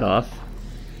turned that off.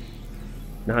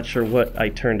 Not sure what I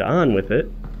turned on with it.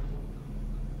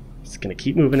 Just gonna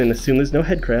keep moving and assume there's no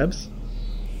head crabs.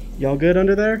 Y'all good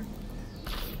under there?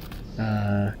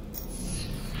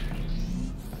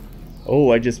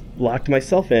 Oh, I just locked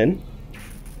myself in.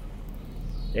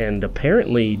 And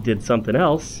apparently did something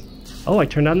else. Oh, I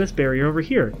turned on this barrier over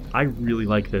here. I really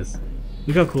like this.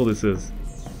 Look how cool this is.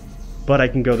 But I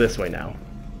can go this way now,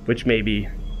 which maybe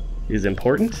is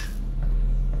important.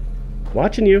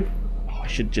 Watching you. Oh, I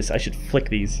should flick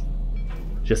these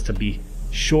just to be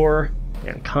sure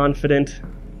and confident.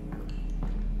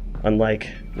 Unlike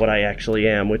what I actually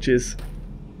am, which is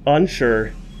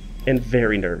unsure and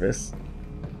very nervous.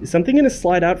 Is something gonna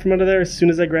slide out from under there as soon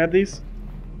as I grab these?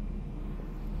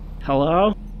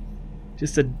 Hello?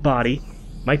 Just a body.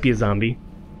 Might be a zombie.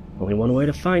 Only one way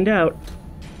to find out.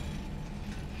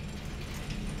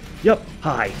 Yup.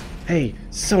 Hi. Hey,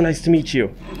 so nice to meet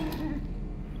you.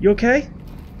 You okay?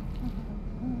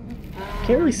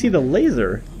 Can't really see the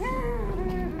laser.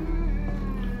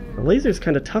 The laser's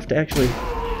kind of tough to actually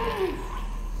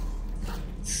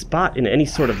spot in any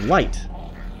sort of light.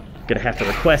 Gonna have to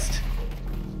request.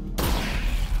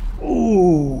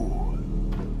 Ooh.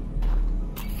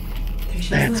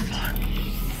 That's fun.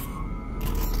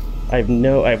 I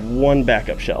have one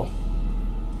backup shell.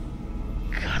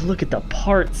 God, look at the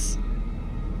parts.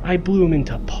 I blew him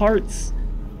into parts.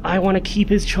 I want to keep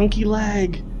his chunky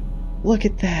leg. Look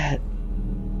at that.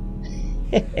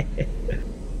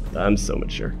 I'm so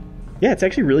mature. Yeah, it's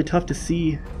actually really tough to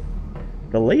see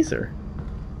the laser.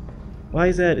 Why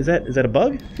is that? Is that a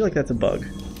bug? I feel like that's a bug.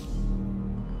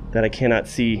 That I cannot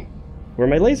see where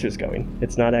my laser's going.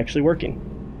 It's not actually working.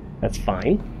 That's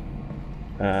fine.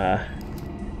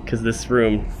 Because this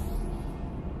room...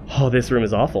 Oh, this room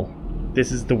is awful.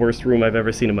 This is the worst room I've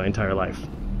ever seen in my entire life.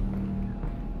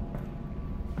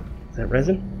 Is that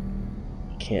resin?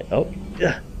 I can't. Oh.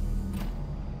 Ugh.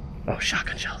 Oh,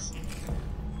 shotgun shells.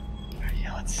 Alright,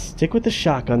 yeah, let's stick with the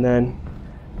shotgun then.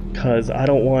 Because I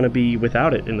don't want to be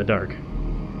without it in the dark.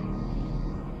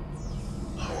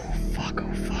 Oh, fuck.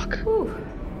 Oh, fuck. Whew.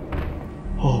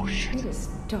 Oh, shit. It is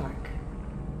dark.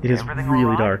 It is Everything really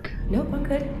all right? dark. Nope, I'm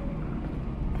good.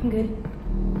 I'm good.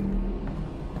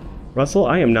 Russell,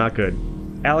 I am not good.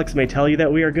 Alyx may tell you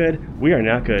that we are good. We are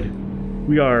not good.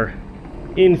 We are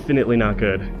infinitely not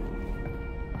good.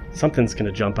 Something's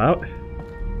gonna jump out.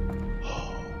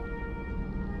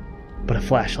 But a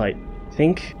flashlight.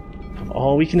 Think of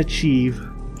all we can achieve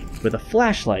with a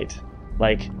flashlight.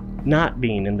 Like, not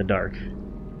being in the dark.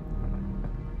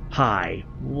 Hi.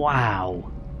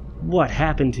 Wow. What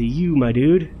happened to you, my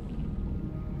dude?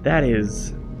 That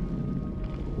is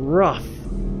rough.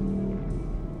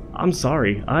 I'm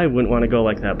sorry. I wouldn't want to go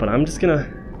like that, but I'm just gonna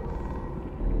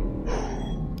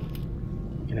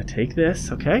take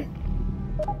this, okay?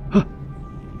 Huh.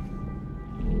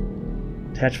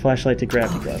 Attach flashlight to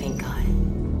gravity gun. Thank God.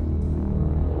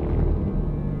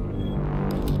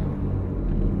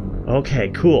 Okay,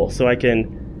 cool. So I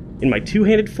can, in my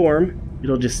two-handed form,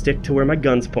 it'll just stick to where my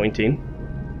gun's pointing.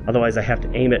 Otherwise, I have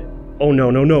to aim it. Oh, no,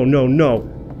 no, no, no, no.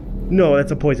 No,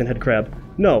 that's a poison head crab.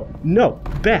 No, no.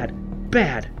 Bad.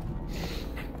 Bad.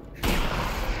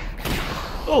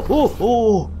 Oh, oh,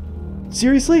 oh.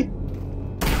 Seriously?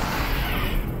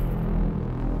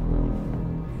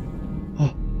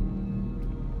 Oh.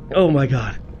 Oh my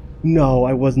God. No,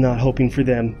 I was not hoping for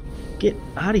them. Get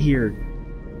out of here.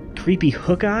 Creepy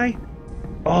hook eye?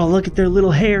 Oh, look at their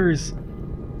little hairs.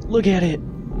 Look at it.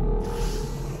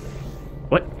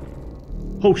 What?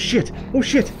 Oh shit. Oh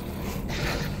shit.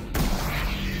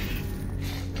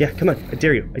 Yeah, come on. I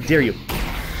dare you. I dare you.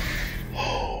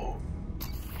 Oh.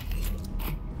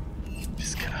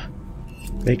 Just gonna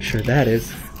make sure that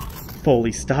is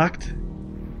fully stocked.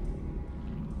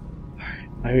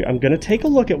 Alright, I'm gonna take a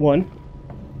look at one.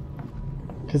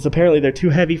 Because apparently they're too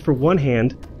heavy for one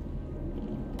hand.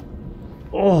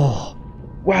 Oh.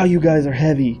 Wow, you guys are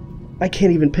heavy. I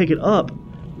can't even pick it up.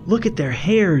 Look at their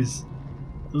hairs.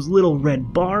 Those little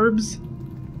red barbs.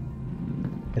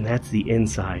 And that's the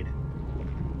inside.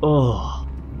 Oh.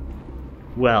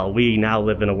 Well, we now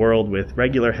live in a world with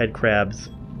regular head crabs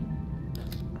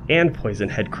and poison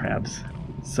head crabs.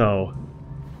 So,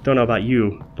 don't know about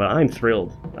you, but I'm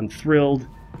thrilled. I'm thrilled.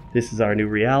 This is our new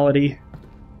reality.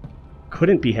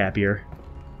 Couldn't be happier.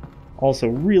 Also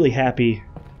really happy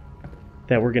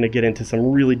that we're going to get into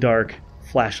some really dark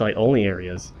flashlight only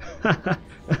areas.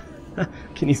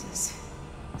 Can you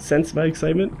sense my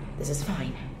excitement? This is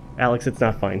fine. Alyx, it's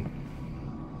not fine.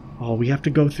 Oh, we have to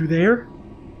go through there?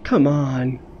 Come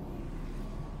on.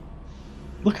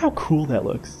 Look how cool that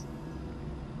looks.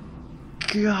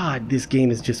 God, this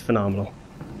game is just phenomenal.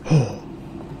 Oh,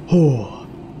 oh,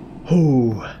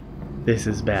 oh. This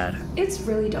is bad. It's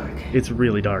really dark. It's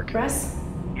really dark. Russ,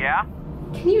 Yeah?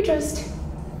 can you just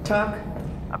talk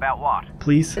About what?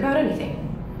 Please? about anything?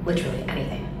 Literally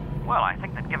anything. Well, I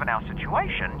think that given our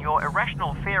situation, your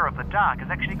irrational fear of the dark is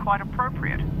actually quite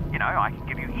appropriate. You know, I can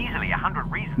give you easily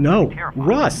 100 reasons to No, be terrified.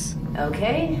 Russ!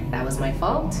 Okay, that was my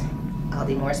fault. I'll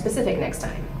be more specific next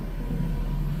time.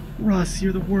 Russ,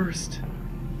 you're the worst.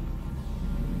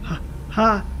 Ha,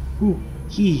 ha, ooh,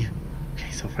 he.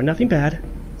 Okay, so far nothing bad.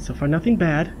 So far nothing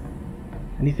bad.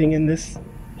 Anything in this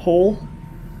hole?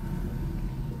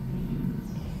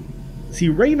 See,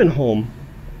 Ravenholm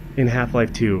in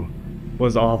Half-Life 2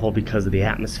 was awful because of the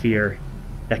atmosphere,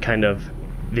 that kind of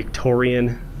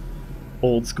Victorian,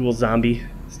 old-school zombie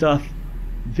stuff.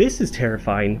 This is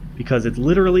terrifying because it's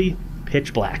literally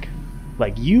pitch black.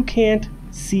 Like, you can't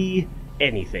see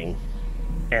anything.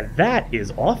 And that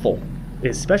is awful,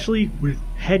 especially with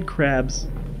head crabs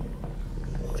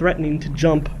threatening to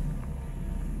jump.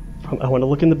 I want to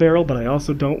look in the barrel, but I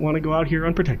also don't want to go out here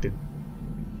unprotected.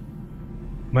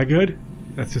 Am I good?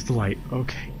 That's just a light.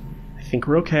 Okay. I think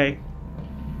we're okay.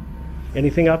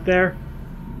 Anything up there?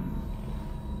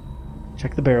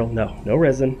 Check the barrel. No. No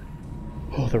resin.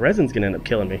 Oh, the resin's gonna end up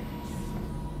killing me.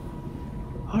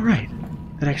 Alright.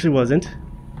 That actually wasn't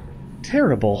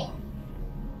terrible.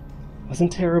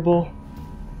 Wasn't terrible.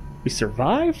 We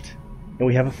survived, and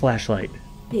we have a flashlight.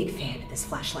 Big fan of this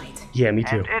flashlight. Yeah, me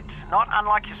too. And it, not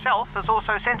unlike yourself, is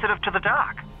also sensitive to the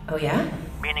dark. Oh yeah?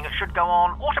 Meaning it should go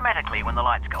on automatically when the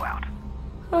lights go out.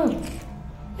 Oh,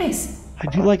 nice. I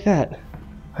do like that.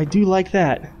 I do like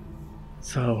that.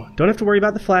 So, don't have to worry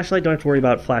about the flashlight, don't have to worry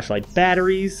about flashlight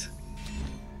batteries.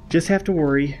 Just have to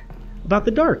worry about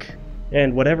the dark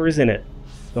and whatever is in it.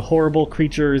 The horrible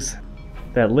creatures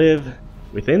that live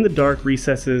within the dark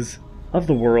recesses of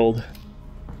the world.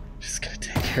 Just gonna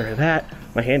take care of that.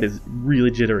 My hand is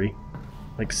really jittery.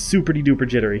 Like super duper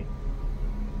jittery.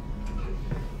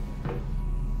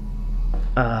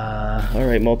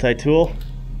 Alright, multi-tool.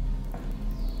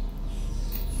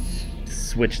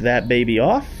 Switch that baby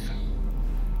off.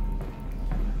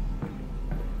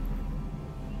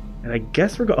 And I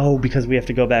guess we're oh, because we have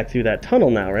to go back through that tunnel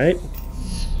now, right?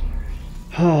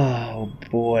 Oh,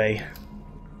 boy.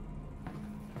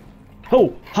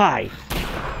 Oh, hi!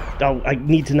 Oh, I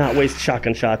need to not waste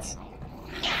shotgun shots.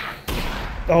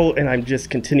 Oh, and I'm just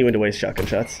continuing to waste shotgun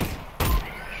shots.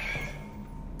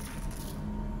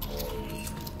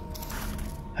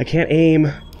 I can't aim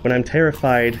when I'm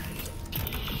terrified.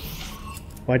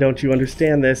 Why don't you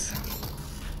understand this?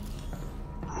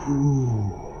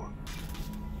 Ooh.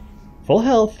 Full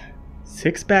health,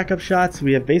 6 backup shots.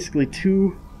 We have basically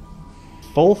 2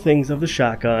 full things of the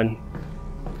shotgun.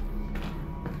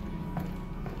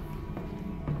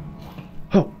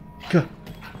 Oh, good.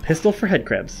 Pistol for head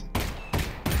crabs.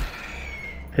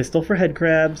 Pistol for head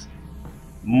crabs.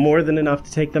 More than enough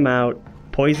to take them out.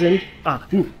 Poison. Ah,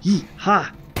 ooh, yee,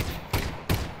 ha.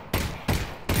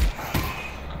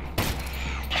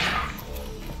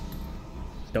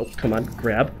 Nope, come on,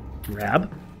 grab. Grab.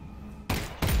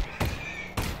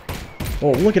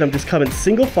 Oh, look at him just coming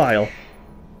single file.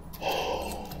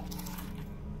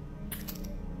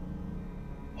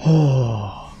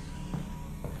 Oh.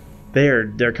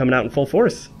 They're coming out in full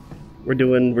force. We're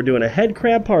doing a head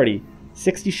crab party.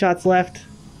 60 shots left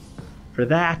for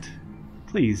that.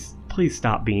 Please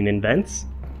stop being invents.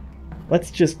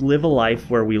 Let's just live a life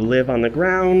where we live on the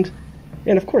ground.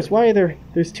 And of course, why are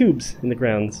there's tubes in the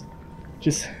grounds?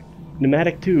 Just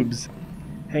pneumatic tubes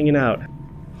hanging out.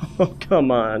 Oh, come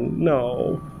on,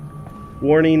 no.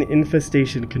 Warning,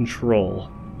 infestation control.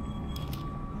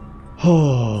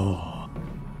 Oh.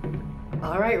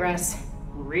 All right, Russ.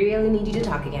 Really need you to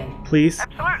talk again. Please?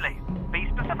 Absolutely. Be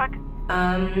specific.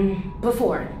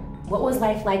 Before. What was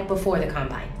life like before the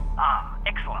Combine? Ah,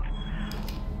 excellent.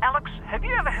 Alex, have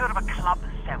you ever heard of a club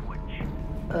sandwich?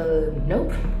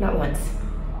 Nope, not once.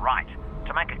 Right.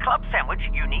 To make a club sandwich,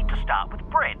 you need to start with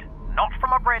bread. Not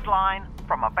from a bread line,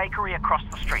 from a bakery across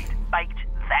the street. Baked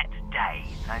that day,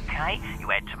 okay?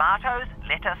 You add tomatoes,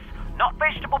 lettuce, not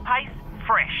vegetable paste,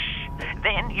 fresh.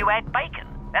 Then you add bacon.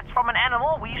 That's from an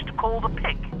animal we used to call the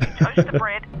pig. You toast the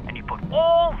bread, and you put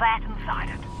all that inside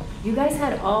it. You guys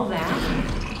had all that?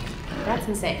 That's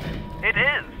insane. It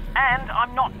is, and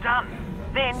I'm not done.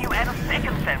 Then you add a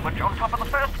second sandwich on top of the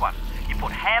first one. You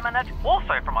put ham in it,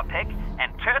 also from a pig,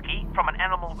 and turkey from an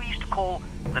animal we used to call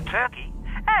the turkey,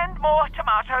 and more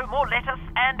tomato, more lettuce,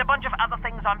 and a bunch of other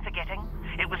things I'm forgetting.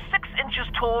 It was 6 inches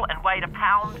tall and weighed a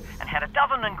pound, and had a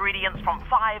dozen ingredients from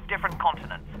 5 different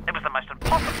continents. It was the most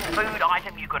impossible food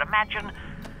item you could imagine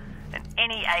in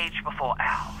any age before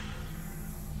ours.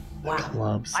 Wow.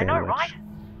 Club I sandwich. know, right?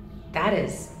 That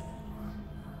is...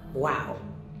 wow.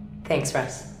 Thanks,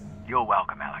 Russ. You're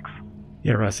welcome, Alex.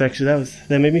 Yeah, Russ, actually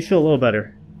that made me feel a little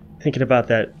better. Thinking about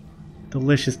that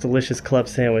delicious, delicious club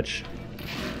sandwich.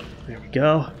 There we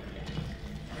go.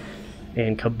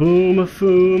 And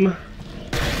kaboom-a-foom.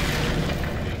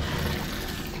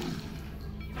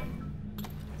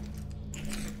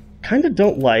 Kinda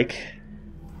don't like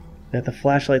that the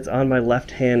flashlight's on my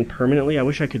left hand permanently. I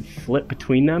wish I could flip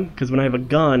between them, because when I have a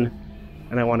gun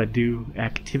and I want to do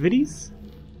activities...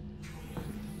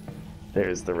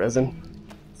 There's the resin.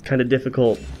 It's kind of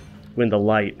difficult when the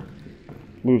light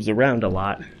moves around a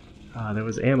lot. There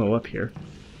was ammo up here.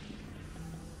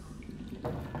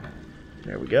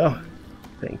 There we go.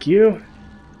 Thank you.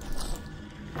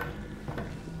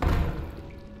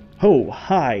 Oh,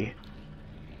 hi.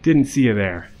 Didn't see you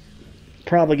there.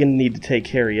 Probably gonna need to take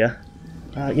care of you.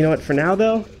 You know what, for now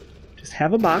though, just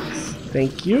have a box.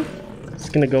 Thank you.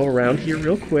 Just gonna go around here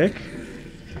real quick.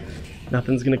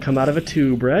 Nothing's gonna come out of a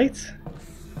tube, right?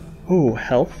 Oh,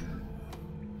 health.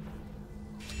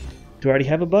 Do I already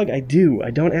have a bug? I do.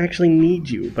 I don't actually need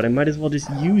you, but I might as well just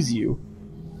use you.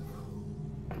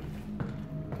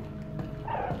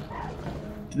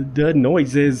 The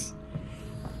noises.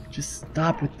 Just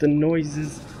stop with the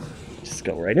noises. Just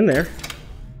go right in there.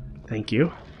 Thank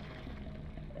you.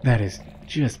 That is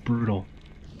just brutal.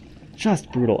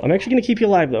 Just brutal. I'm actually going to keep you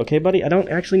alive though, okay, buddy? I don't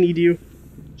actually need you.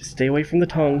 Just stay away from the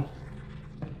tongue.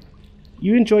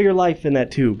 You enjoy your life in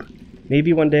that tube.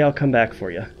 Maybe one day I'll come back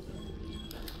for you.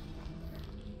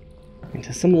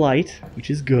 Into some light, which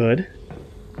is good.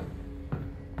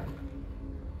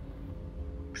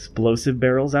 Explosive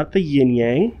barrels out the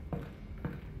yin-yang.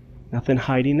 Nothing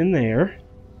hiding in there.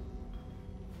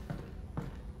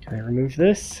 Can I remove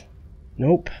this?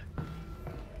 Nope.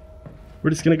 We're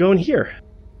just gonna go in here.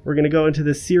 we're gonna go into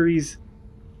this series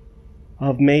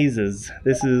of mazes.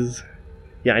 This is...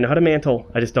 yeah, I know how to mantle.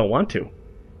 I just don't want to.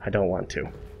 I don't want to.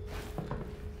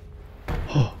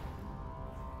 Oh.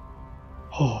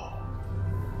 Oh.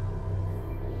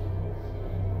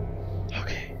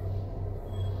 Okay.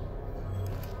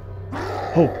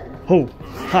 Oh. Oh.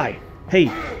 Hi. Hey.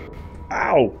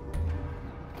 Ow.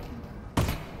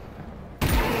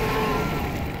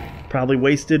 Probably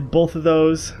wasted both of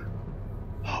those.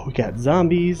 Oh, we got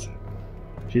zombies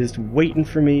just waiting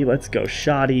for me. Let's go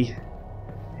shoddy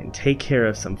and take care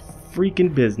of some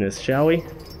freaking business, shall we?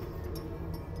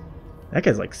 That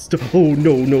guy's like oh,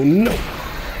 no, no, no.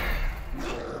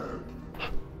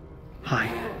 Hi.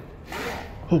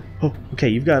 Oh, oh, okay,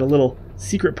 you've got a little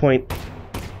secret point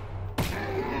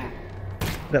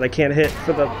that I can't hit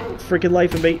for the freaking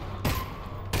life of me.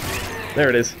 There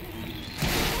it is.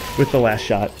 With the last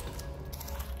shot.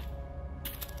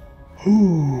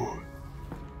 Ooh.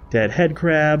 Dead head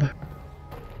crab.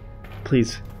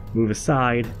 Please, move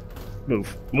aside.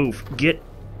 Move, move, get.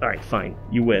 Alright, fine,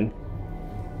 you win.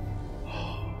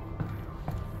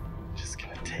 Just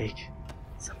gonna take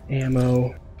some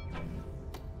ammo.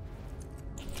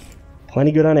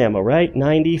 Plenty good on ammo, right?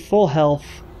 90, full health.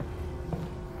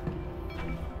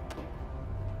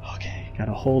 Okay,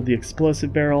 gotta hold the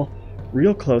explosive barrel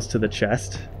real close to the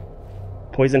chest.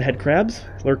 Poison head crabs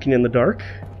lurking in the dark.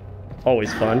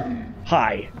 Always fun.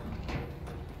 Hi.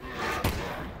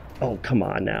 Oh, come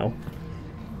on now.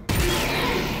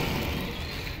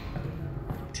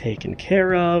 Taken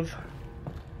care of.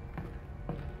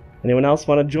 Anyone else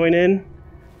want to join in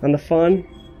on the fun?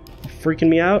 Freaking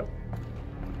me out?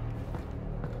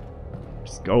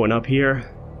 Just going up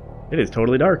here. It is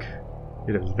totally dark.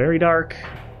 It is very dark.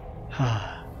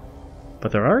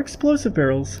 But there are explosive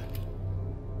barrels,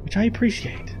 which I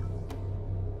appreciate.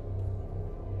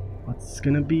 What's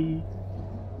gonna be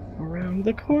around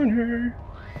the corner?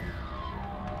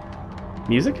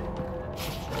 Music?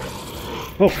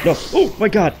 Oh, no. Oh, my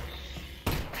God.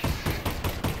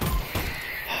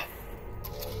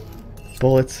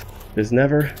 Bullets. There's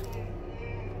never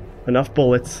enough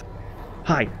bullets.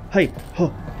 Hi. Hi.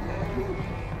 Oh.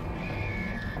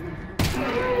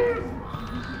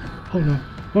 Oh, no.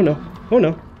 Oh, no. Oh,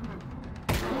 no.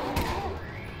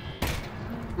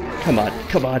 Come on.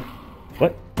 Come on.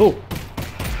 What? Oh.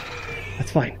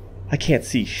 That's fine. I can't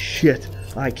see shit.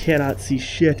 I cannot see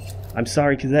shit. I'm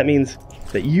sorry, because that means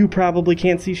that you probably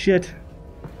can't see shit.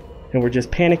 And we're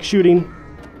just panic shooting.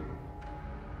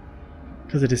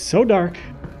 Because it is so dark.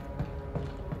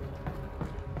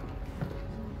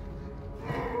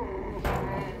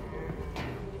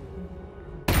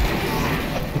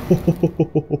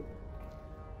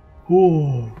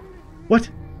 Oh. What?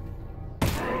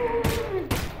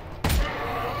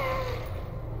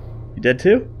 You dead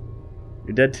too?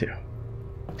 You're dead too.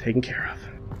 Taken care of.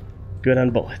 Good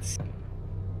on bullets.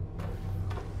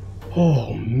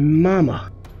 Oh,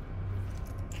 mama.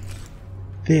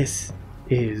 This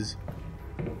is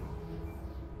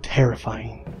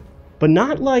terrifying. But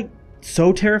not like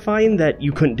so terrifying that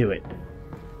you couldn't do it.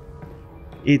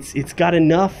 It's got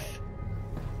enough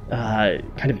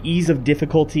kind of ease of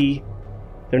difficulty.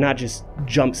 They're not just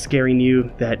jump scaring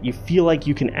you, that you feel like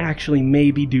you can actually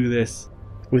maybe do this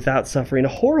without suffering a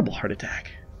horrible heart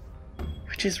attack.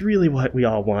 Which is really what we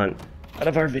all want out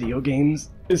of our video games,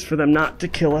 is for them not to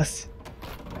kill us.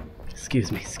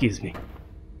 Excuse me, excuse me.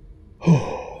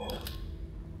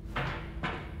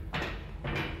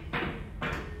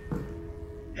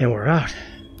 And we're out.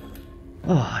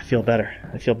 Oh, I feel better.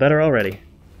 I feel better already.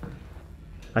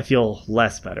 I feel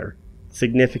less better.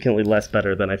 Significantly less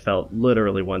better than I felt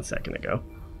literally 1 second ago.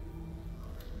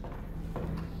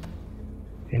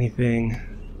 Anything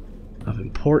of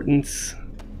importance?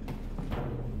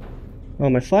 Oh,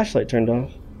 my flashlight turned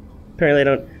off. Apparently I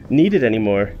don't need it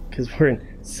anymore, because we're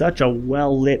in such a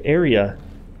well-lit area.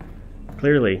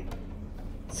 Clearly.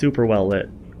 Super well-lit.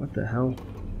 What the hell?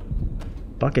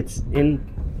 Buckets in...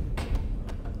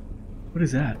 What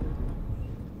is that?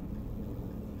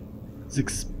 There's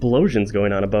explosions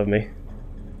going on above me.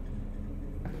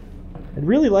 I'd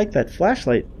really like that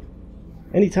flashlight.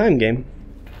 Anytime, game.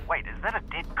 Wait, is that a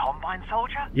dead Combine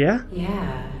soldier? Yeah?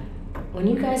 Yeah. When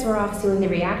you guys were off sealing the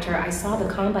reactor, I saw the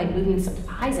Combine moving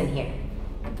supplies in here.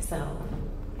 So,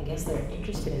 I guess they're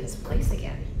interested in this place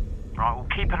again. Right, we'll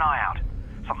keep an eye out.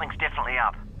 Something's definitely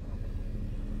up.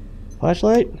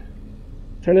 Flashlight?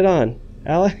 Turn it on.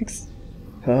 Alyx?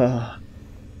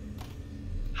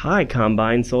 Hi,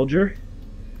 Combine soldier.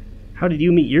 How did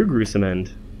you meet your gruesome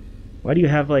end? Why do you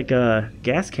have like a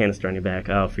gas canister on your back?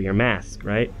 Oh, for your mask,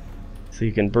 right? So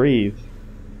you can breathe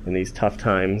in these tough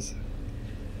times.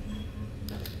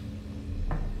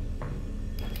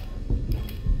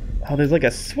 Oh, there's like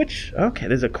a switch. Okay,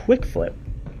 there's a quick flip.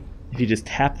 If you just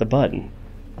tap the button.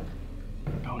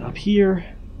 Going up here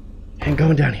and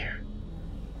going down here.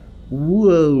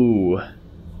 Whoa.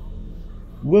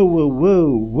 Whoa, whoa,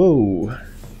 whoa, whoa.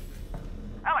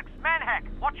 Alyx, manhack,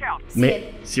 watch out.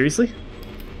 Seriously?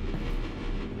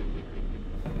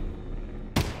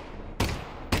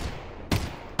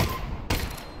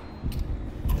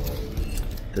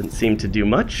 Doesn't seem to do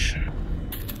much.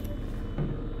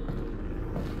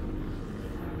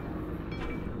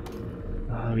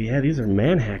 Oh yeah, these are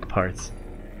manhack parts.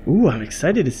 Ooh, I'm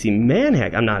excited to see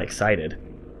manhack. I'm not excited,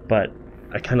 but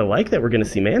I kind of like that we're going to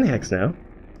see manhacks now.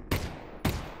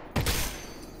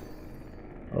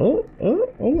 Oh,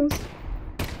 almost.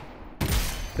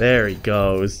 There he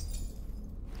goes.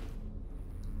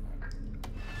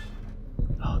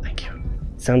 Oh, thank you.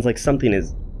 Sounds like something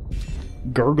is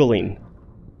gurgling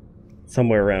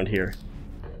somewhere around here.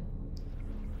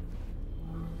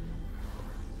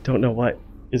 Don't know what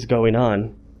is going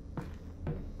on.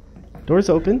 Door's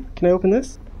open. Can I open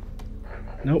this?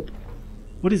 Nope.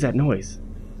 What is that noise?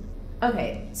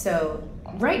 Okay, so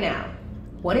right now,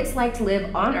 what it's like to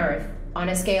live on Earth on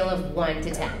a scale of 1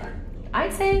 to 10.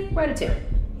 I'd say we're at a 2.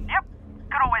 Yep,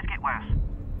 could always get worse.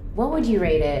 What would you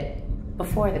rate it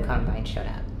before the Combine showed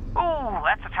up? Ooh,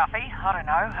 that's a toughie. I don't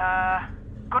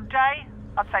know. Good day?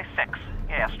 I'd say 6.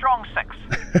 Yeah, strong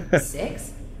 6.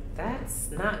 6? That's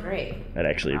not great. I'd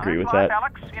actually agree with Life, that.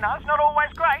 Alyx, you know, it's not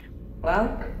always great.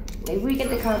 Well, maybe we get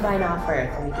the Combine off Earth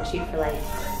and we could shoot for like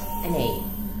an 8,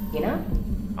 you know?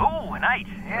 Ooh, an 8.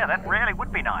 Yeah, that really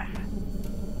would be nice.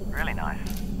 Really nice.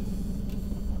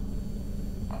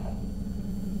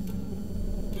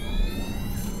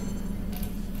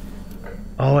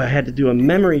 Oh, I had to do a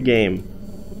memory game.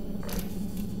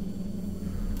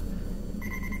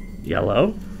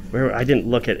 Yellow. Where I didn't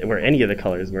look at where any of the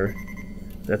colors were.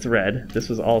 That's red. This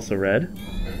was also red.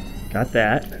 Got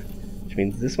that. Which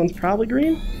means this one's probably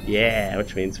green? Yeah,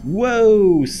 which means,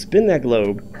 whoa, spin that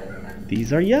globe.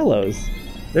 These are yellows.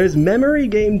 There's memory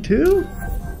game too?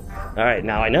 Alright,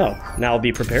 now I know. Now I'll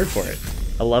be prepared for it.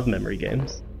 I love memory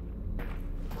games.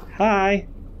 Hi.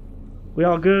 We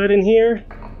all good in here?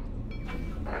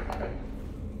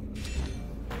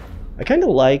 I kind of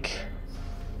like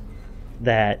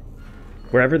that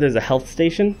wherever there's a health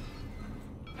station,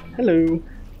 hello,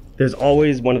 there's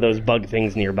always one of those bug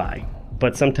things nearby.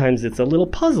 But sometimes it's a little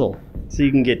puzzle, so you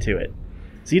can get to it.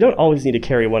 So you don't always need to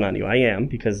carry one on you. I am,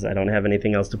 because I don't have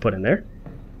anything else to put in there.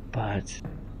 But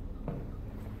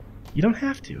you don't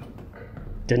have to.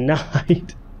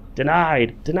 Denied.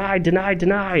 Denied. Denied, denied,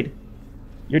 denied.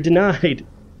 You're denied.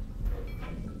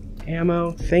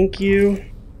 Ammo, thank you.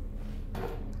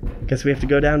 Guess we have to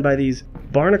go down by these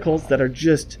barnacles that are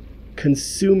just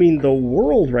consuming the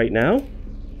world right now.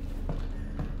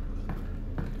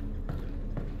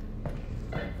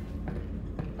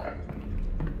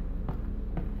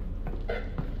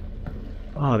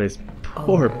 Oh, this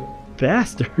poor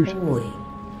bastard.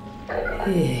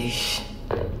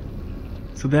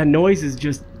 So that noise is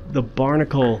just the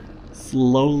barnacle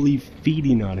slowly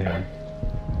feeding on him.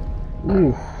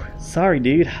 Ooh, sorry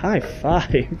dude, high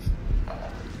five.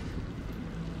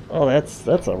 Oh, that's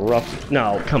a rough...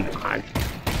 No, come on.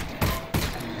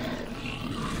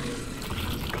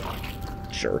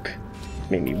 Jerk.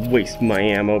 Made me waste my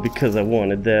ammo because I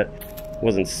wanted that.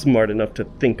 Wasn't smart enough to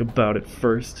think about it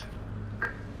first.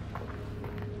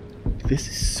 This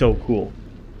is so cool.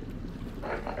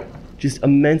 Just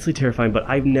immensely terrifying, but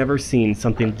I've never seen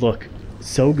something look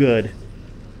so good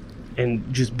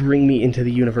and just bring me into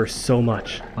the universe so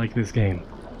much like this game.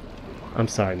 I'm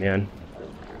sorry, man.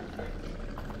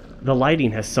 The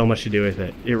lighting has so much to do with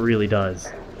it. It really does.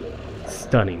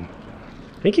 Stunning.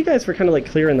 Thank you guys for kind of like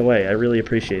clearing the way. I really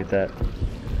appreciate that.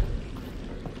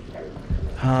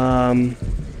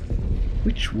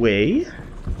 Which way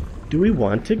do we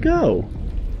want to go?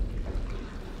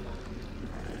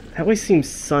 That way seems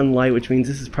sunlight, which means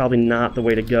this is probably not the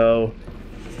way to go.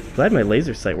 Glad my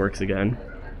laser sight works again.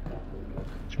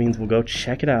 Which means we'll go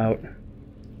check it out.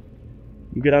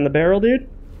 You good on the barrel, dude?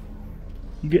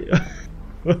 You get...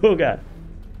 Oh god.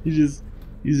 He's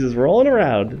just rolling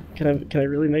around. Can I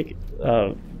really make it?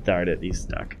 Oh, darn it, he's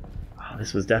stuck. Oh,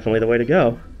 this was definitely the way to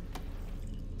go.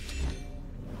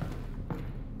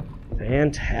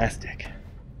 Fantastic.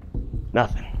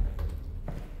 Nothing.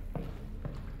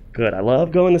 Good, I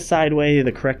love going the side way,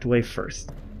 the correct way first,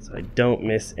 so I don't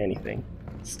miss anything.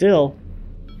 Still,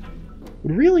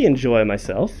 would really enjoy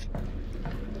myself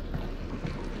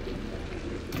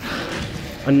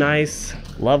a nice,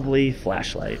 lovely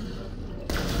flashlight.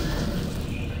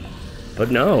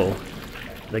 But no,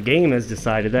 the game has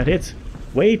decided that it's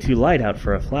way too light out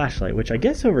for a flashlight, which I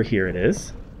guess over here it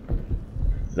is.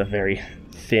 It's a very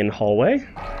thin hallway.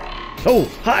 Oh,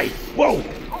 hi! Whoa!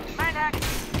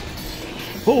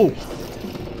 Oh!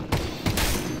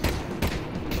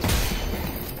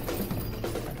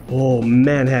 Oh,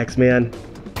 man hacks, man.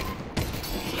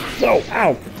 Oh,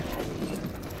 ow!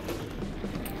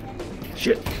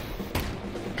 Shit.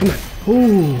 Come on.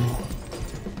 Ooh.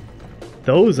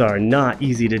 Those are not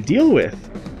easy to deal with.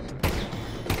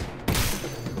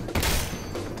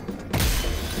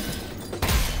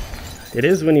 It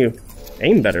is when you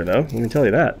aim better, though. Let me tell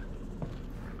you that.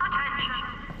 Attention,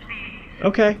 please.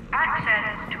 Okay.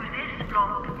 Access to this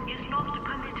block is not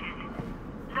permitted.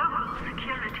 Local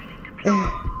security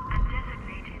deployed and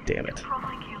designated Damn it. to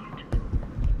prosecute.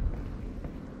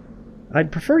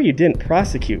 I'd prefer you didn't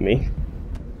prosecute me.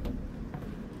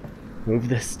 Move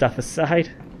this stuff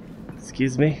aside.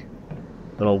 Excuse me.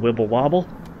 Little wibble wobble.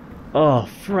 Oh,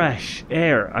 fresh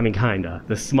air. I mean, kinda.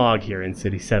 The smog here in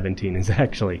City 17 is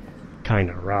actually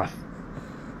kinda rough.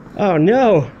 Oh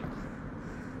no!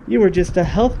 You were just a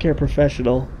healthcare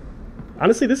professional.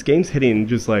 Honestly, this game's hitting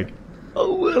just like a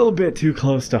little bit too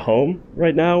close to home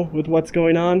right now with what's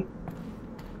going on.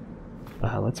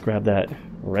 Let's grab that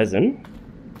resin.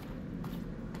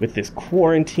 With this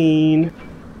quarantine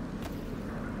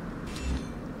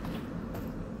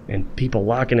and people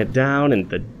locking it down and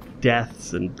the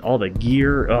deaths and all the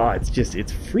gear, oh,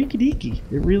 it's freaky deaky.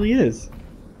 It really is.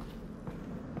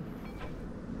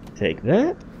 Take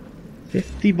that.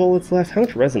 50 bullets left. How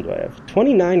much resin do I have?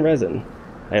 29 resin.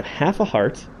 I have half a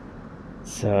heart,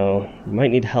 so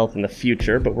might need health in the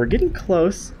future, but we're getting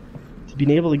close to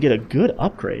being able to get a good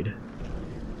upgrade.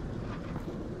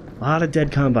 A lot of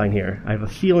dead Combine here. I have a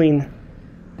feeling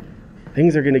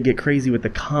things are going to get crazy with the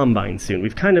Combine soon.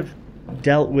 We've kind of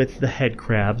dealt with the head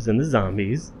crabs and the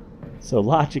zombies, so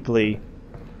logically,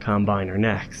 Combine are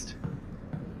next.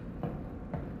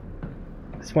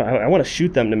 I want to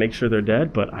shoot them to make sure they're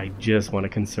dead, but I just want to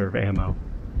conserve ammo.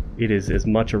 It is as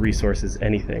much a resource as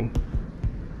anything.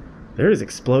 There is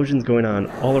explosions going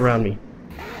on all around me.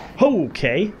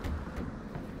 Okay.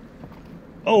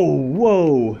 Oh,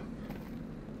 whoa.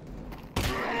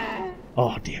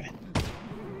 Oh, damn it.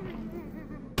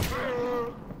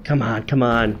 Come on, come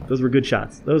on. Those were good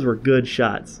shots. Those were good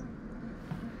shots.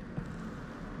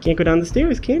 Can't go down the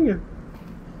stairs, can you?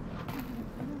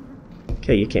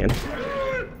 Okay, you can.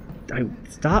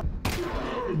 Stop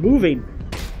moving.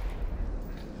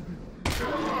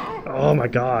 Oh my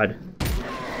god.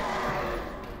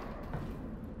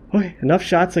 Okay, enough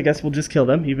shots. I guess we'll just kill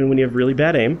them, even when you have really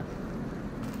bad aim.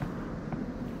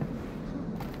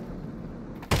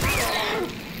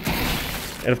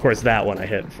 And of course that one I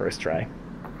hit first try.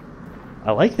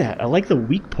 I like that. I like the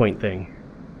weak point thing.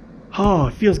 Oh,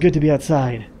 it feels good to be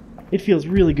outside. It feels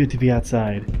really good to be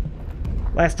outside.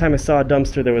 Last time I saw a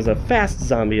dumpster, there was a fast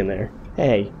zombie in there.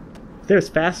 Hey, if there's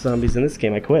fast zombies in this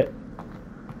game, I quit.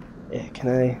 Can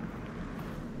I...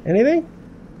 anything?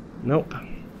 Nope.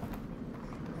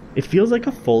 It feels like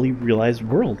a fully realized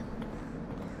world.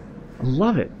 I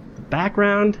love it. The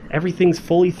background, everything's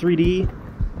fully 3D.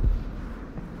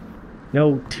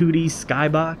 No 2D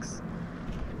skybox.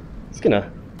 Just gonna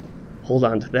hold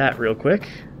on to that real quick.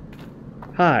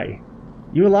 Hi.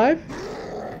 You alive?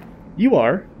 You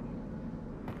are.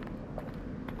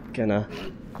 Gonna...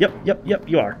 Yep,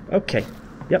 you are. Okay.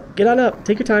 Yep, get on up.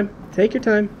 Take your time. Take your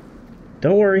time.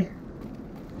 Don't worry.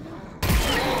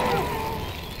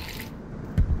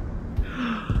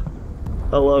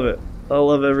 I love it. I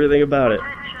love everything about it.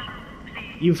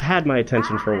 You've had my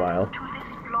attention for a while.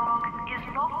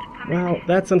 Well,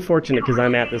 that's unfortunate because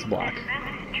I'm at this block.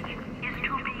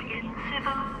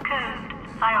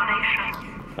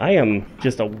 I am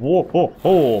just a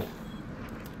whoa.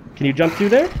 Can you jump through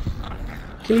there?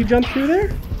 Can you jump through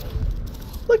there?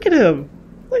 Look at him.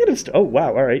 Look at him. Oh,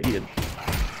 wow. All right. You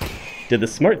did the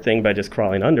smart thing by just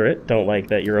crawling under it. Don't like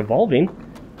that you're evolving.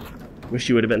 Wish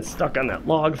you would have been stuck on that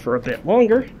log for a bit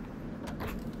longer.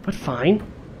 But fine.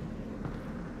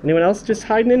 Anyone else just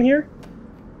hiding in here?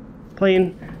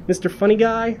 Playing Mr. Funny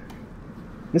Guy?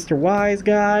 Mr. Wise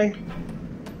Guy?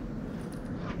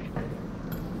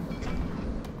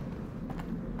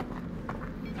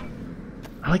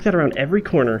 I like that around every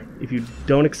corner if you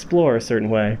don't explore a certain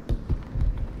way.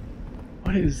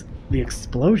 What is the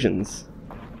explosions?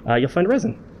 You'll find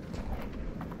resin.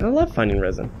 I love finding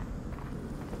resin.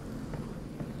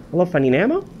 I love finding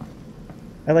ammo.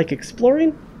 I like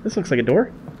exploring. This looks like a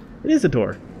door. It is a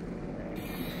door.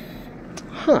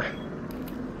 Huh.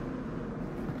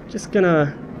 Just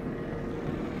gonna...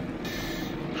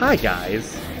 Hi,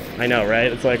 guys. I know,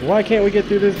 right? It's like, why can't we get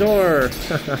through this door?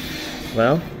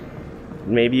 Well,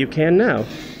 Maybe you can now.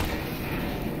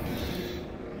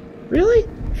 Really?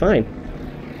 Fine.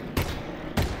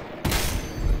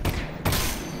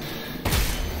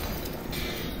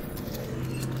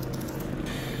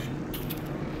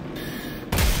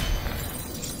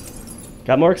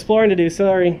 Got more exploring to do,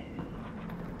 sorry.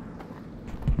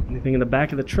 Anything in the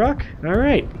back of the truck?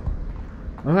 Alright.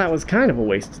 Well, that was kind of a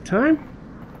waste of time.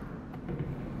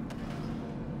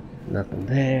 Nothing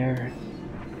there.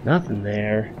 Nothing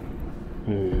there.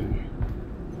 And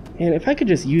if I could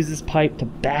just use this pipe to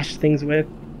bash things with,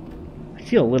 I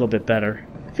feel a little bit better.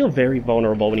 I feel very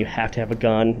vulnerable when you have to have a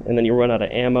gun, and then you run out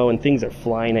of ammo, and things are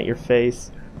flying at your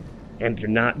face, and you're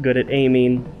not good at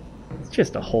aiming. It's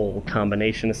just a whole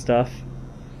combination of stuff.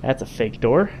 That's a fake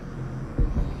door.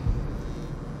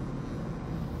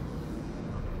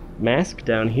 Mask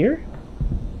down here.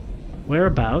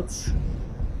 Whereabouts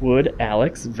would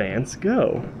Alyx Vance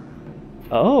go?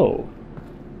 Oh.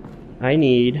 I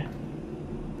need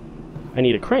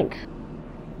a crank.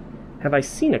 Have I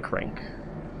seen a crank?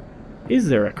 Is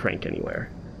there a crank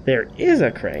anywhere? There is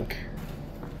a crank.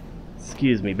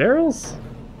 Excuse me, barrels.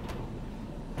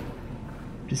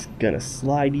 Just gonna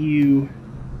slide you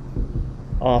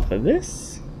off of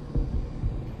this.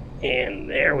 And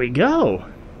there we go.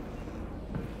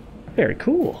 Very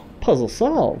cool. Puzzle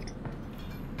solved.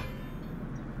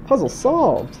 Puzzle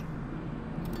solved.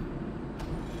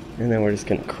 And then we're just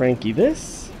gonna cranky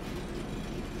this.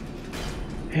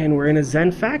 And we're in a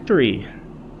Zen factory.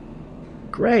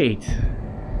 Great.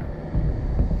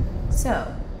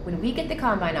 So, when we get the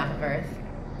Combine off of Earth,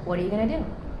 what are you gonna do?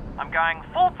 I'm going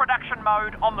full production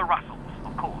mode on the Russells,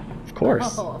 of course. Of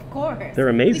course. Oh, of course. They're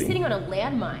amazing. You're sitting on a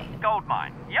landmine. Gold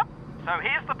mine, yep. So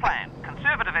here's the plan.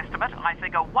 Conservative estimate, I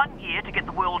figure 1 year to get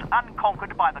the world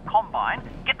unconquered by the Combine,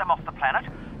 get them off the planet,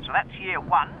 so that's year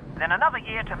 1, then another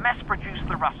year to mass produce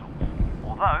the Russells.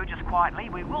 Although, just quietly,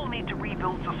 we will need to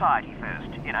rebuild society first,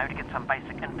 you know, to get some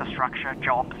basic infrastructure,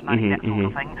 jobs, money, that sort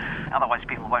of thing. Otherwise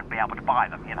people won't be able to buy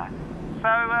them, you know. So,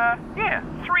 yeah,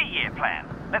 3-year plan.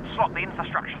 Let's slot the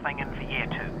infrastructure thing in for year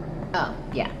 2. Oh,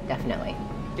 yeah, definitely.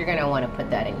 You're gonna want to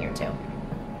put that in year 2.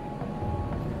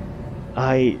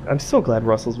 I'm so glad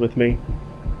Russell's with me.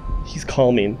 He's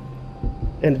calming.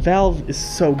 And Valve is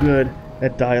so good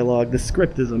at dialogue. The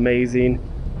script is amazing.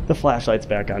 The flashlight's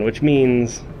back on, which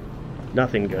means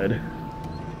nothing good.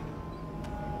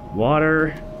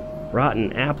 Water,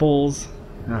 rotten apples.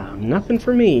 Nothing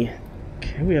for me.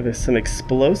 Okay, we have some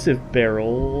explosive barrel.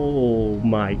 Oh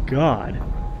my god.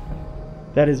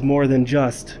 That is more than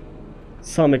just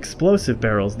some explosive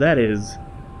barrels. That is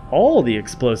all the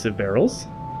explosive barrels.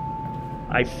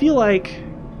 I feel like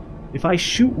if I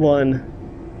shoot one,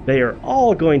 they are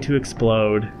all going to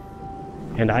explode,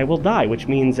 and I will die, which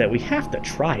means that we have to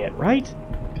try it, right?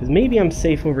 Because maybe I'm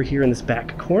safe over here in this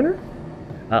back corner.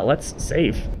 Let's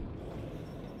save.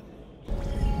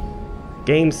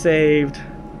 Game saved.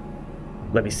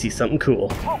 Let me see something cool.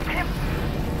 Oh, Kim.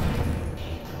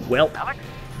 Well, Alyx?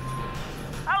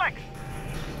 Alyx!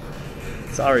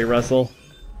 Sorry, Russell.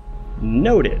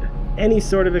 Noted. Any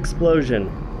sort of explosion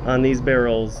on these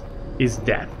barrels is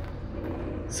death.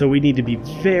 So we need to be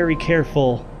very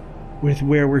careful with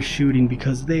where we're shooting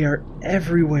because they are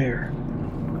everywhere.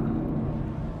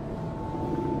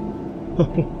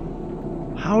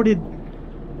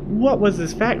 What was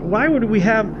this fact? Why would we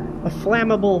have a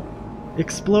flammable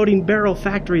exploding barrel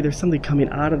factory? There's something coming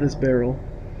out of this barrel.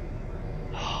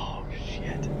 Oh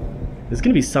shit. There's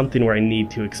gonna be something where I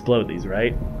need to explode these,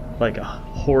 right? Like a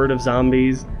horde of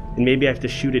zombies, and maybe I have to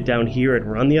shoot it down here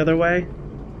and run the other way?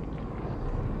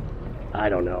 I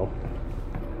don't know.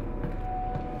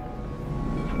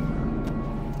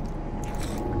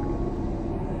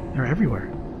 They're everywhere.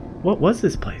 What was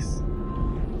this place?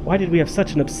 Why did we have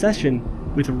such an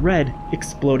obsession with red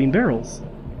exploding barrels?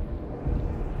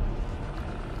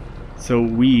 So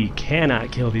we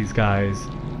cannot kill these guys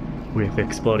with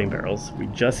exploding barrels. We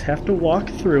just have to walk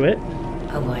through it.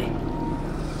 Oh boy.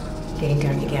 Getting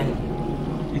dark again.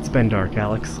 It's been dark,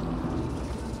 Alyx.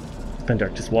 It's been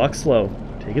dark. Just walk slow.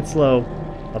 Take it slow.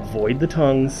 Avoid the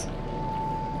tongues.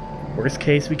 Worst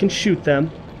case, we can shoot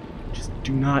them. Just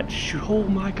do not shoot. Oh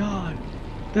my god.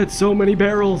 That's so many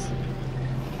barrels.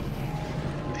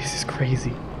 This is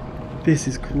crazy. This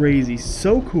is crazy.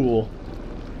 So cool,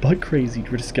 but crazy.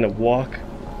 We're just gonna walk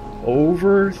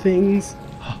over things.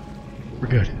 We're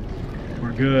good.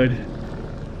 We're good.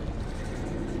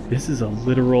 This is a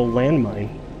literal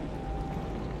landmine.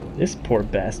 This poor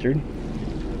bastard.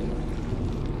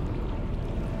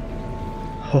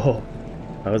 Oh,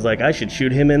 I was like, I should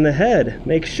shoot him in the head.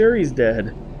 Make sure he's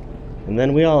dead. And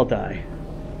then we all die.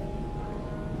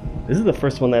 This is the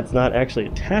first one that's not actually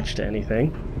attached to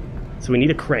anything. So we need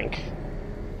a crank.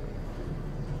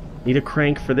 Need a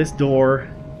crank for this door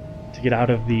to get out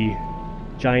of the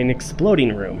giant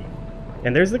exploding room.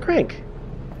 And there's the crank.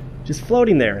 Just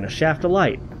floating there in a shaft of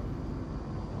light.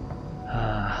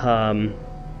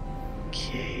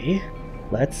 Okay.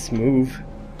 Let's move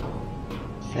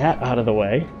that out of the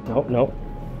way. Nope, nope.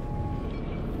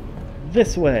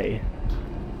 This way.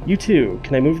 You too.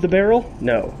 Can I move the barrel?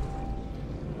 No.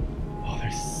 Oh,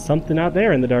 there's something out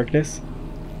there in the darkness.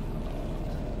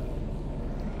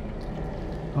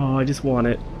 Oh, I just want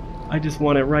it. I just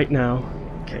want it right now.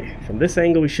 Okay, from this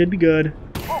angle we should be good.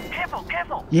 Oh, careful,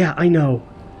 careful! Yeah, I know.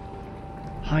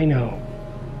 I know.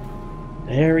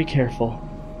 Very careful.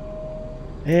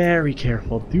 Very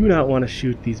careful. Do not want to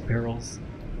shoot these barrels.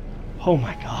 Oh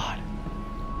my god.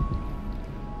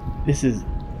 This is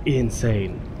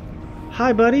insane.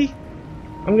 Hi, buddy.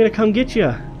 I'm gonna come get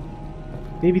you.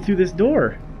 Maybe through this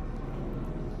door.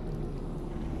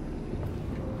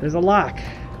 There's a lock.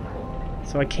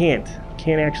 So I can't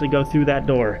actually go through that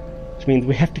door. Which means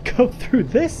we have to go through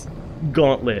this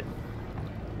gauntlet.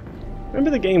 Remember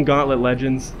the game Gauntlet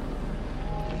Legends?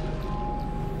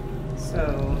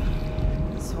 So,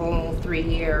 this whole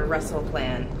 3-year Russell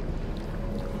plan.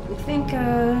 You think you'd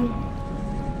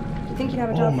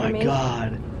have a job Oh for me? my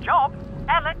god. Job?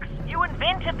 Alyx, you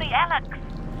invented the Alyx.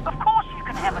 Of course you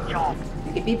can have a job.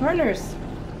 We could be partners.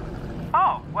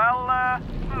 Oh, well,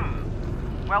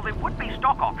 Well, there would be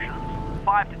stock options.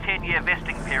 5 to 10 year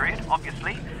vesting period,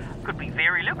 obviously. Could be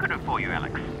very lucrative for you,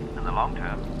 Alyx, in the long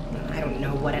term. I don't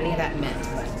know what any of that meant,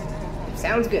 but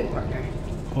sounds good, partner.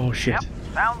 Oh shit. Yep,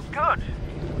 sounds good.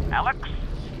 Alyx?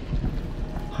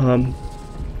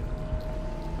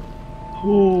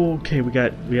 Okay,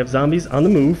 we have zombies on the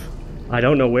move. I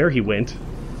don't know where he went.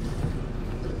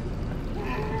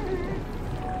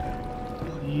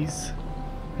 Please.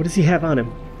 What does he have on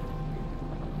him?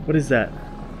 What is that?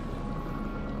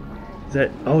 Is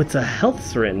that... Oh, it's a health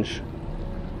syringe.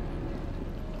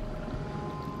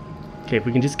 Okay, if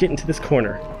we can just get into this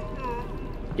corner.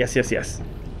 Yes, yes, yes.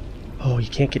 Oh, he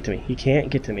can't get to me. He can't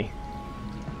get to me.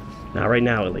 Not right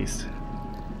now, at least.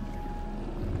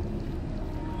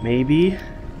 Maybe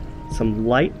some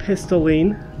light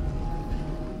pistoling.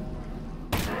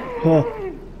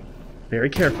 Oh, very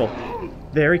careful.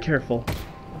 Very careful.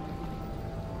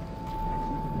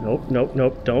 Nope, nope,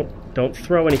 nope. Don't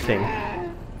throw anything.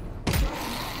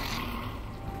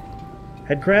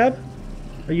 Head crab?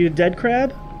 Are you a dead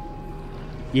crab?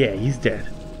 Yeah, he's dead.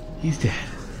 He's dead.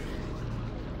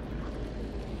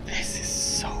 This is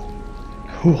so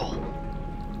cool.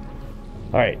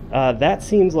 Alright, that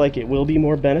seems like it will be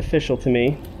more beneficial to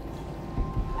me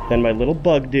than my little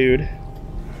bug dude.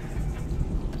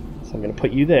 So I'm gonna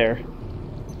put you there.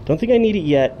 Don't think I need it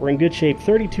yet. We're in good shape.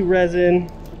 32 resin.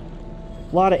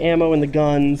 A lot of ammo in the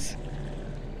guns.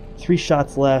 3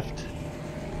 shots left.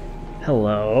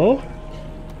 Hello.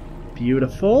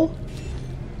 Beautiful.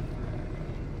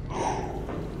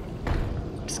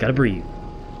 Just gotta breathe.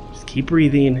 Just keep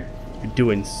breathing. You're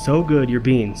doing so good. You're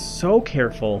being so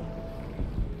careful.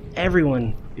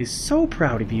 Everyone is so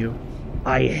proud of you.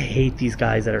 I hate these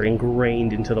guys that are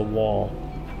ingrained into the wall.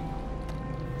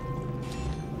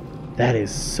 That is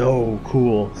so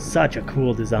cool. Such a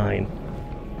cool design.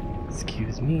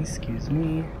 Excuse me, excuse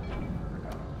me.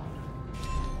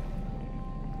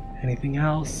 Anything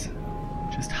else?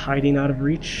 Just hiding out of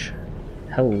reach?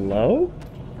 Hello?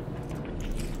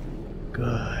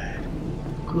 Good.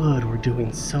 Good, we're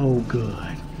doing so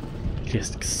good.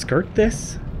 Just skirt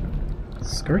this.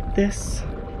 Skirt this.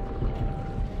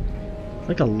 It's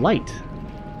like a light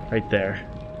right there.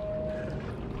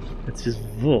 It's just,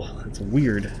 ugh, it's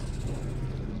weird.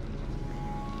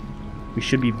 We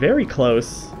should be very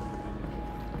close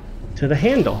to the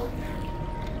handle.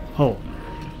 Oh.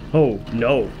 Oh,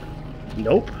 no.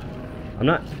 Nope. I'm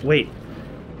not, wait.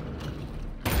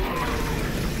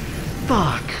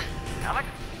 Fuck. Alyx?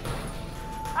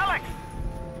 Alyx!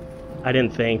 I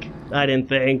didn't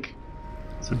think.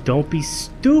 So don't be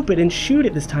stupid and shoot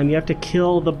it this time. You have to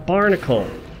kill the barnacle.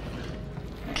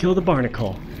 Kill the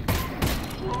barnacle.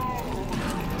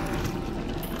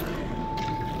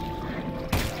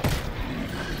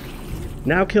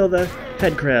 Now kill the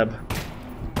head crab.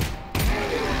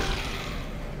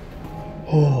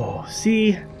 Oh,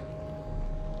 see?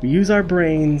 We use our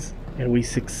brains and we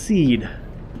succeed.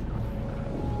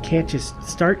 Can't just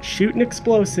start shooting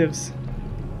explosives.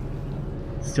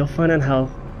 Still fine on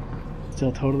health.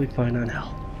 Still totally fine on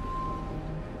health.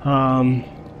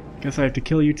 Guess I have to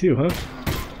kill you too, huh?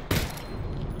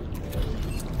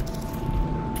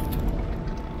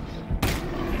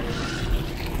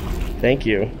 Thank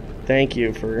you. Thank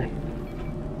you for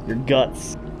your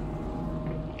guts.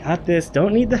 Got this.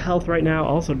 Don't need the health right now.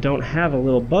 Also don't have a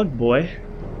little bug boy.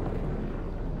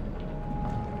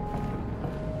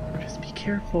 Just be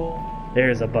careful.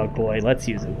 There's a bug boy. Let's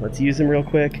use him. Let's use him real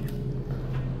quick.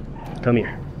 Come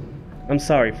here. I'm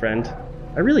sorry, friend.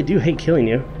 I really do hate killing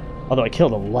you. Although I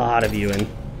killed a lot of you in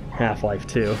Half-Life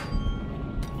 2.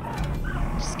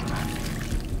 Just gonna...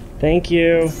 Thank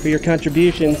you for your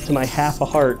contributions to my half a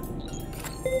heart.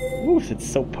 Oof, it's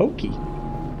so pokey.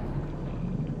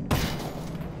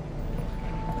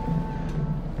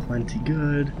 Plenty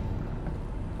good.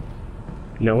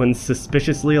 No one's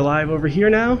suspiciously alive over here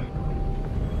now?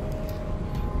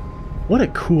 What a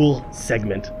cool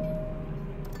segment.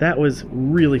 That was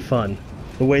really fun.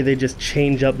 The way they just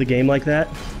change up the game like that.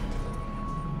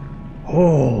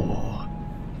 Oh,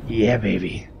 yeah,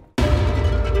 baby.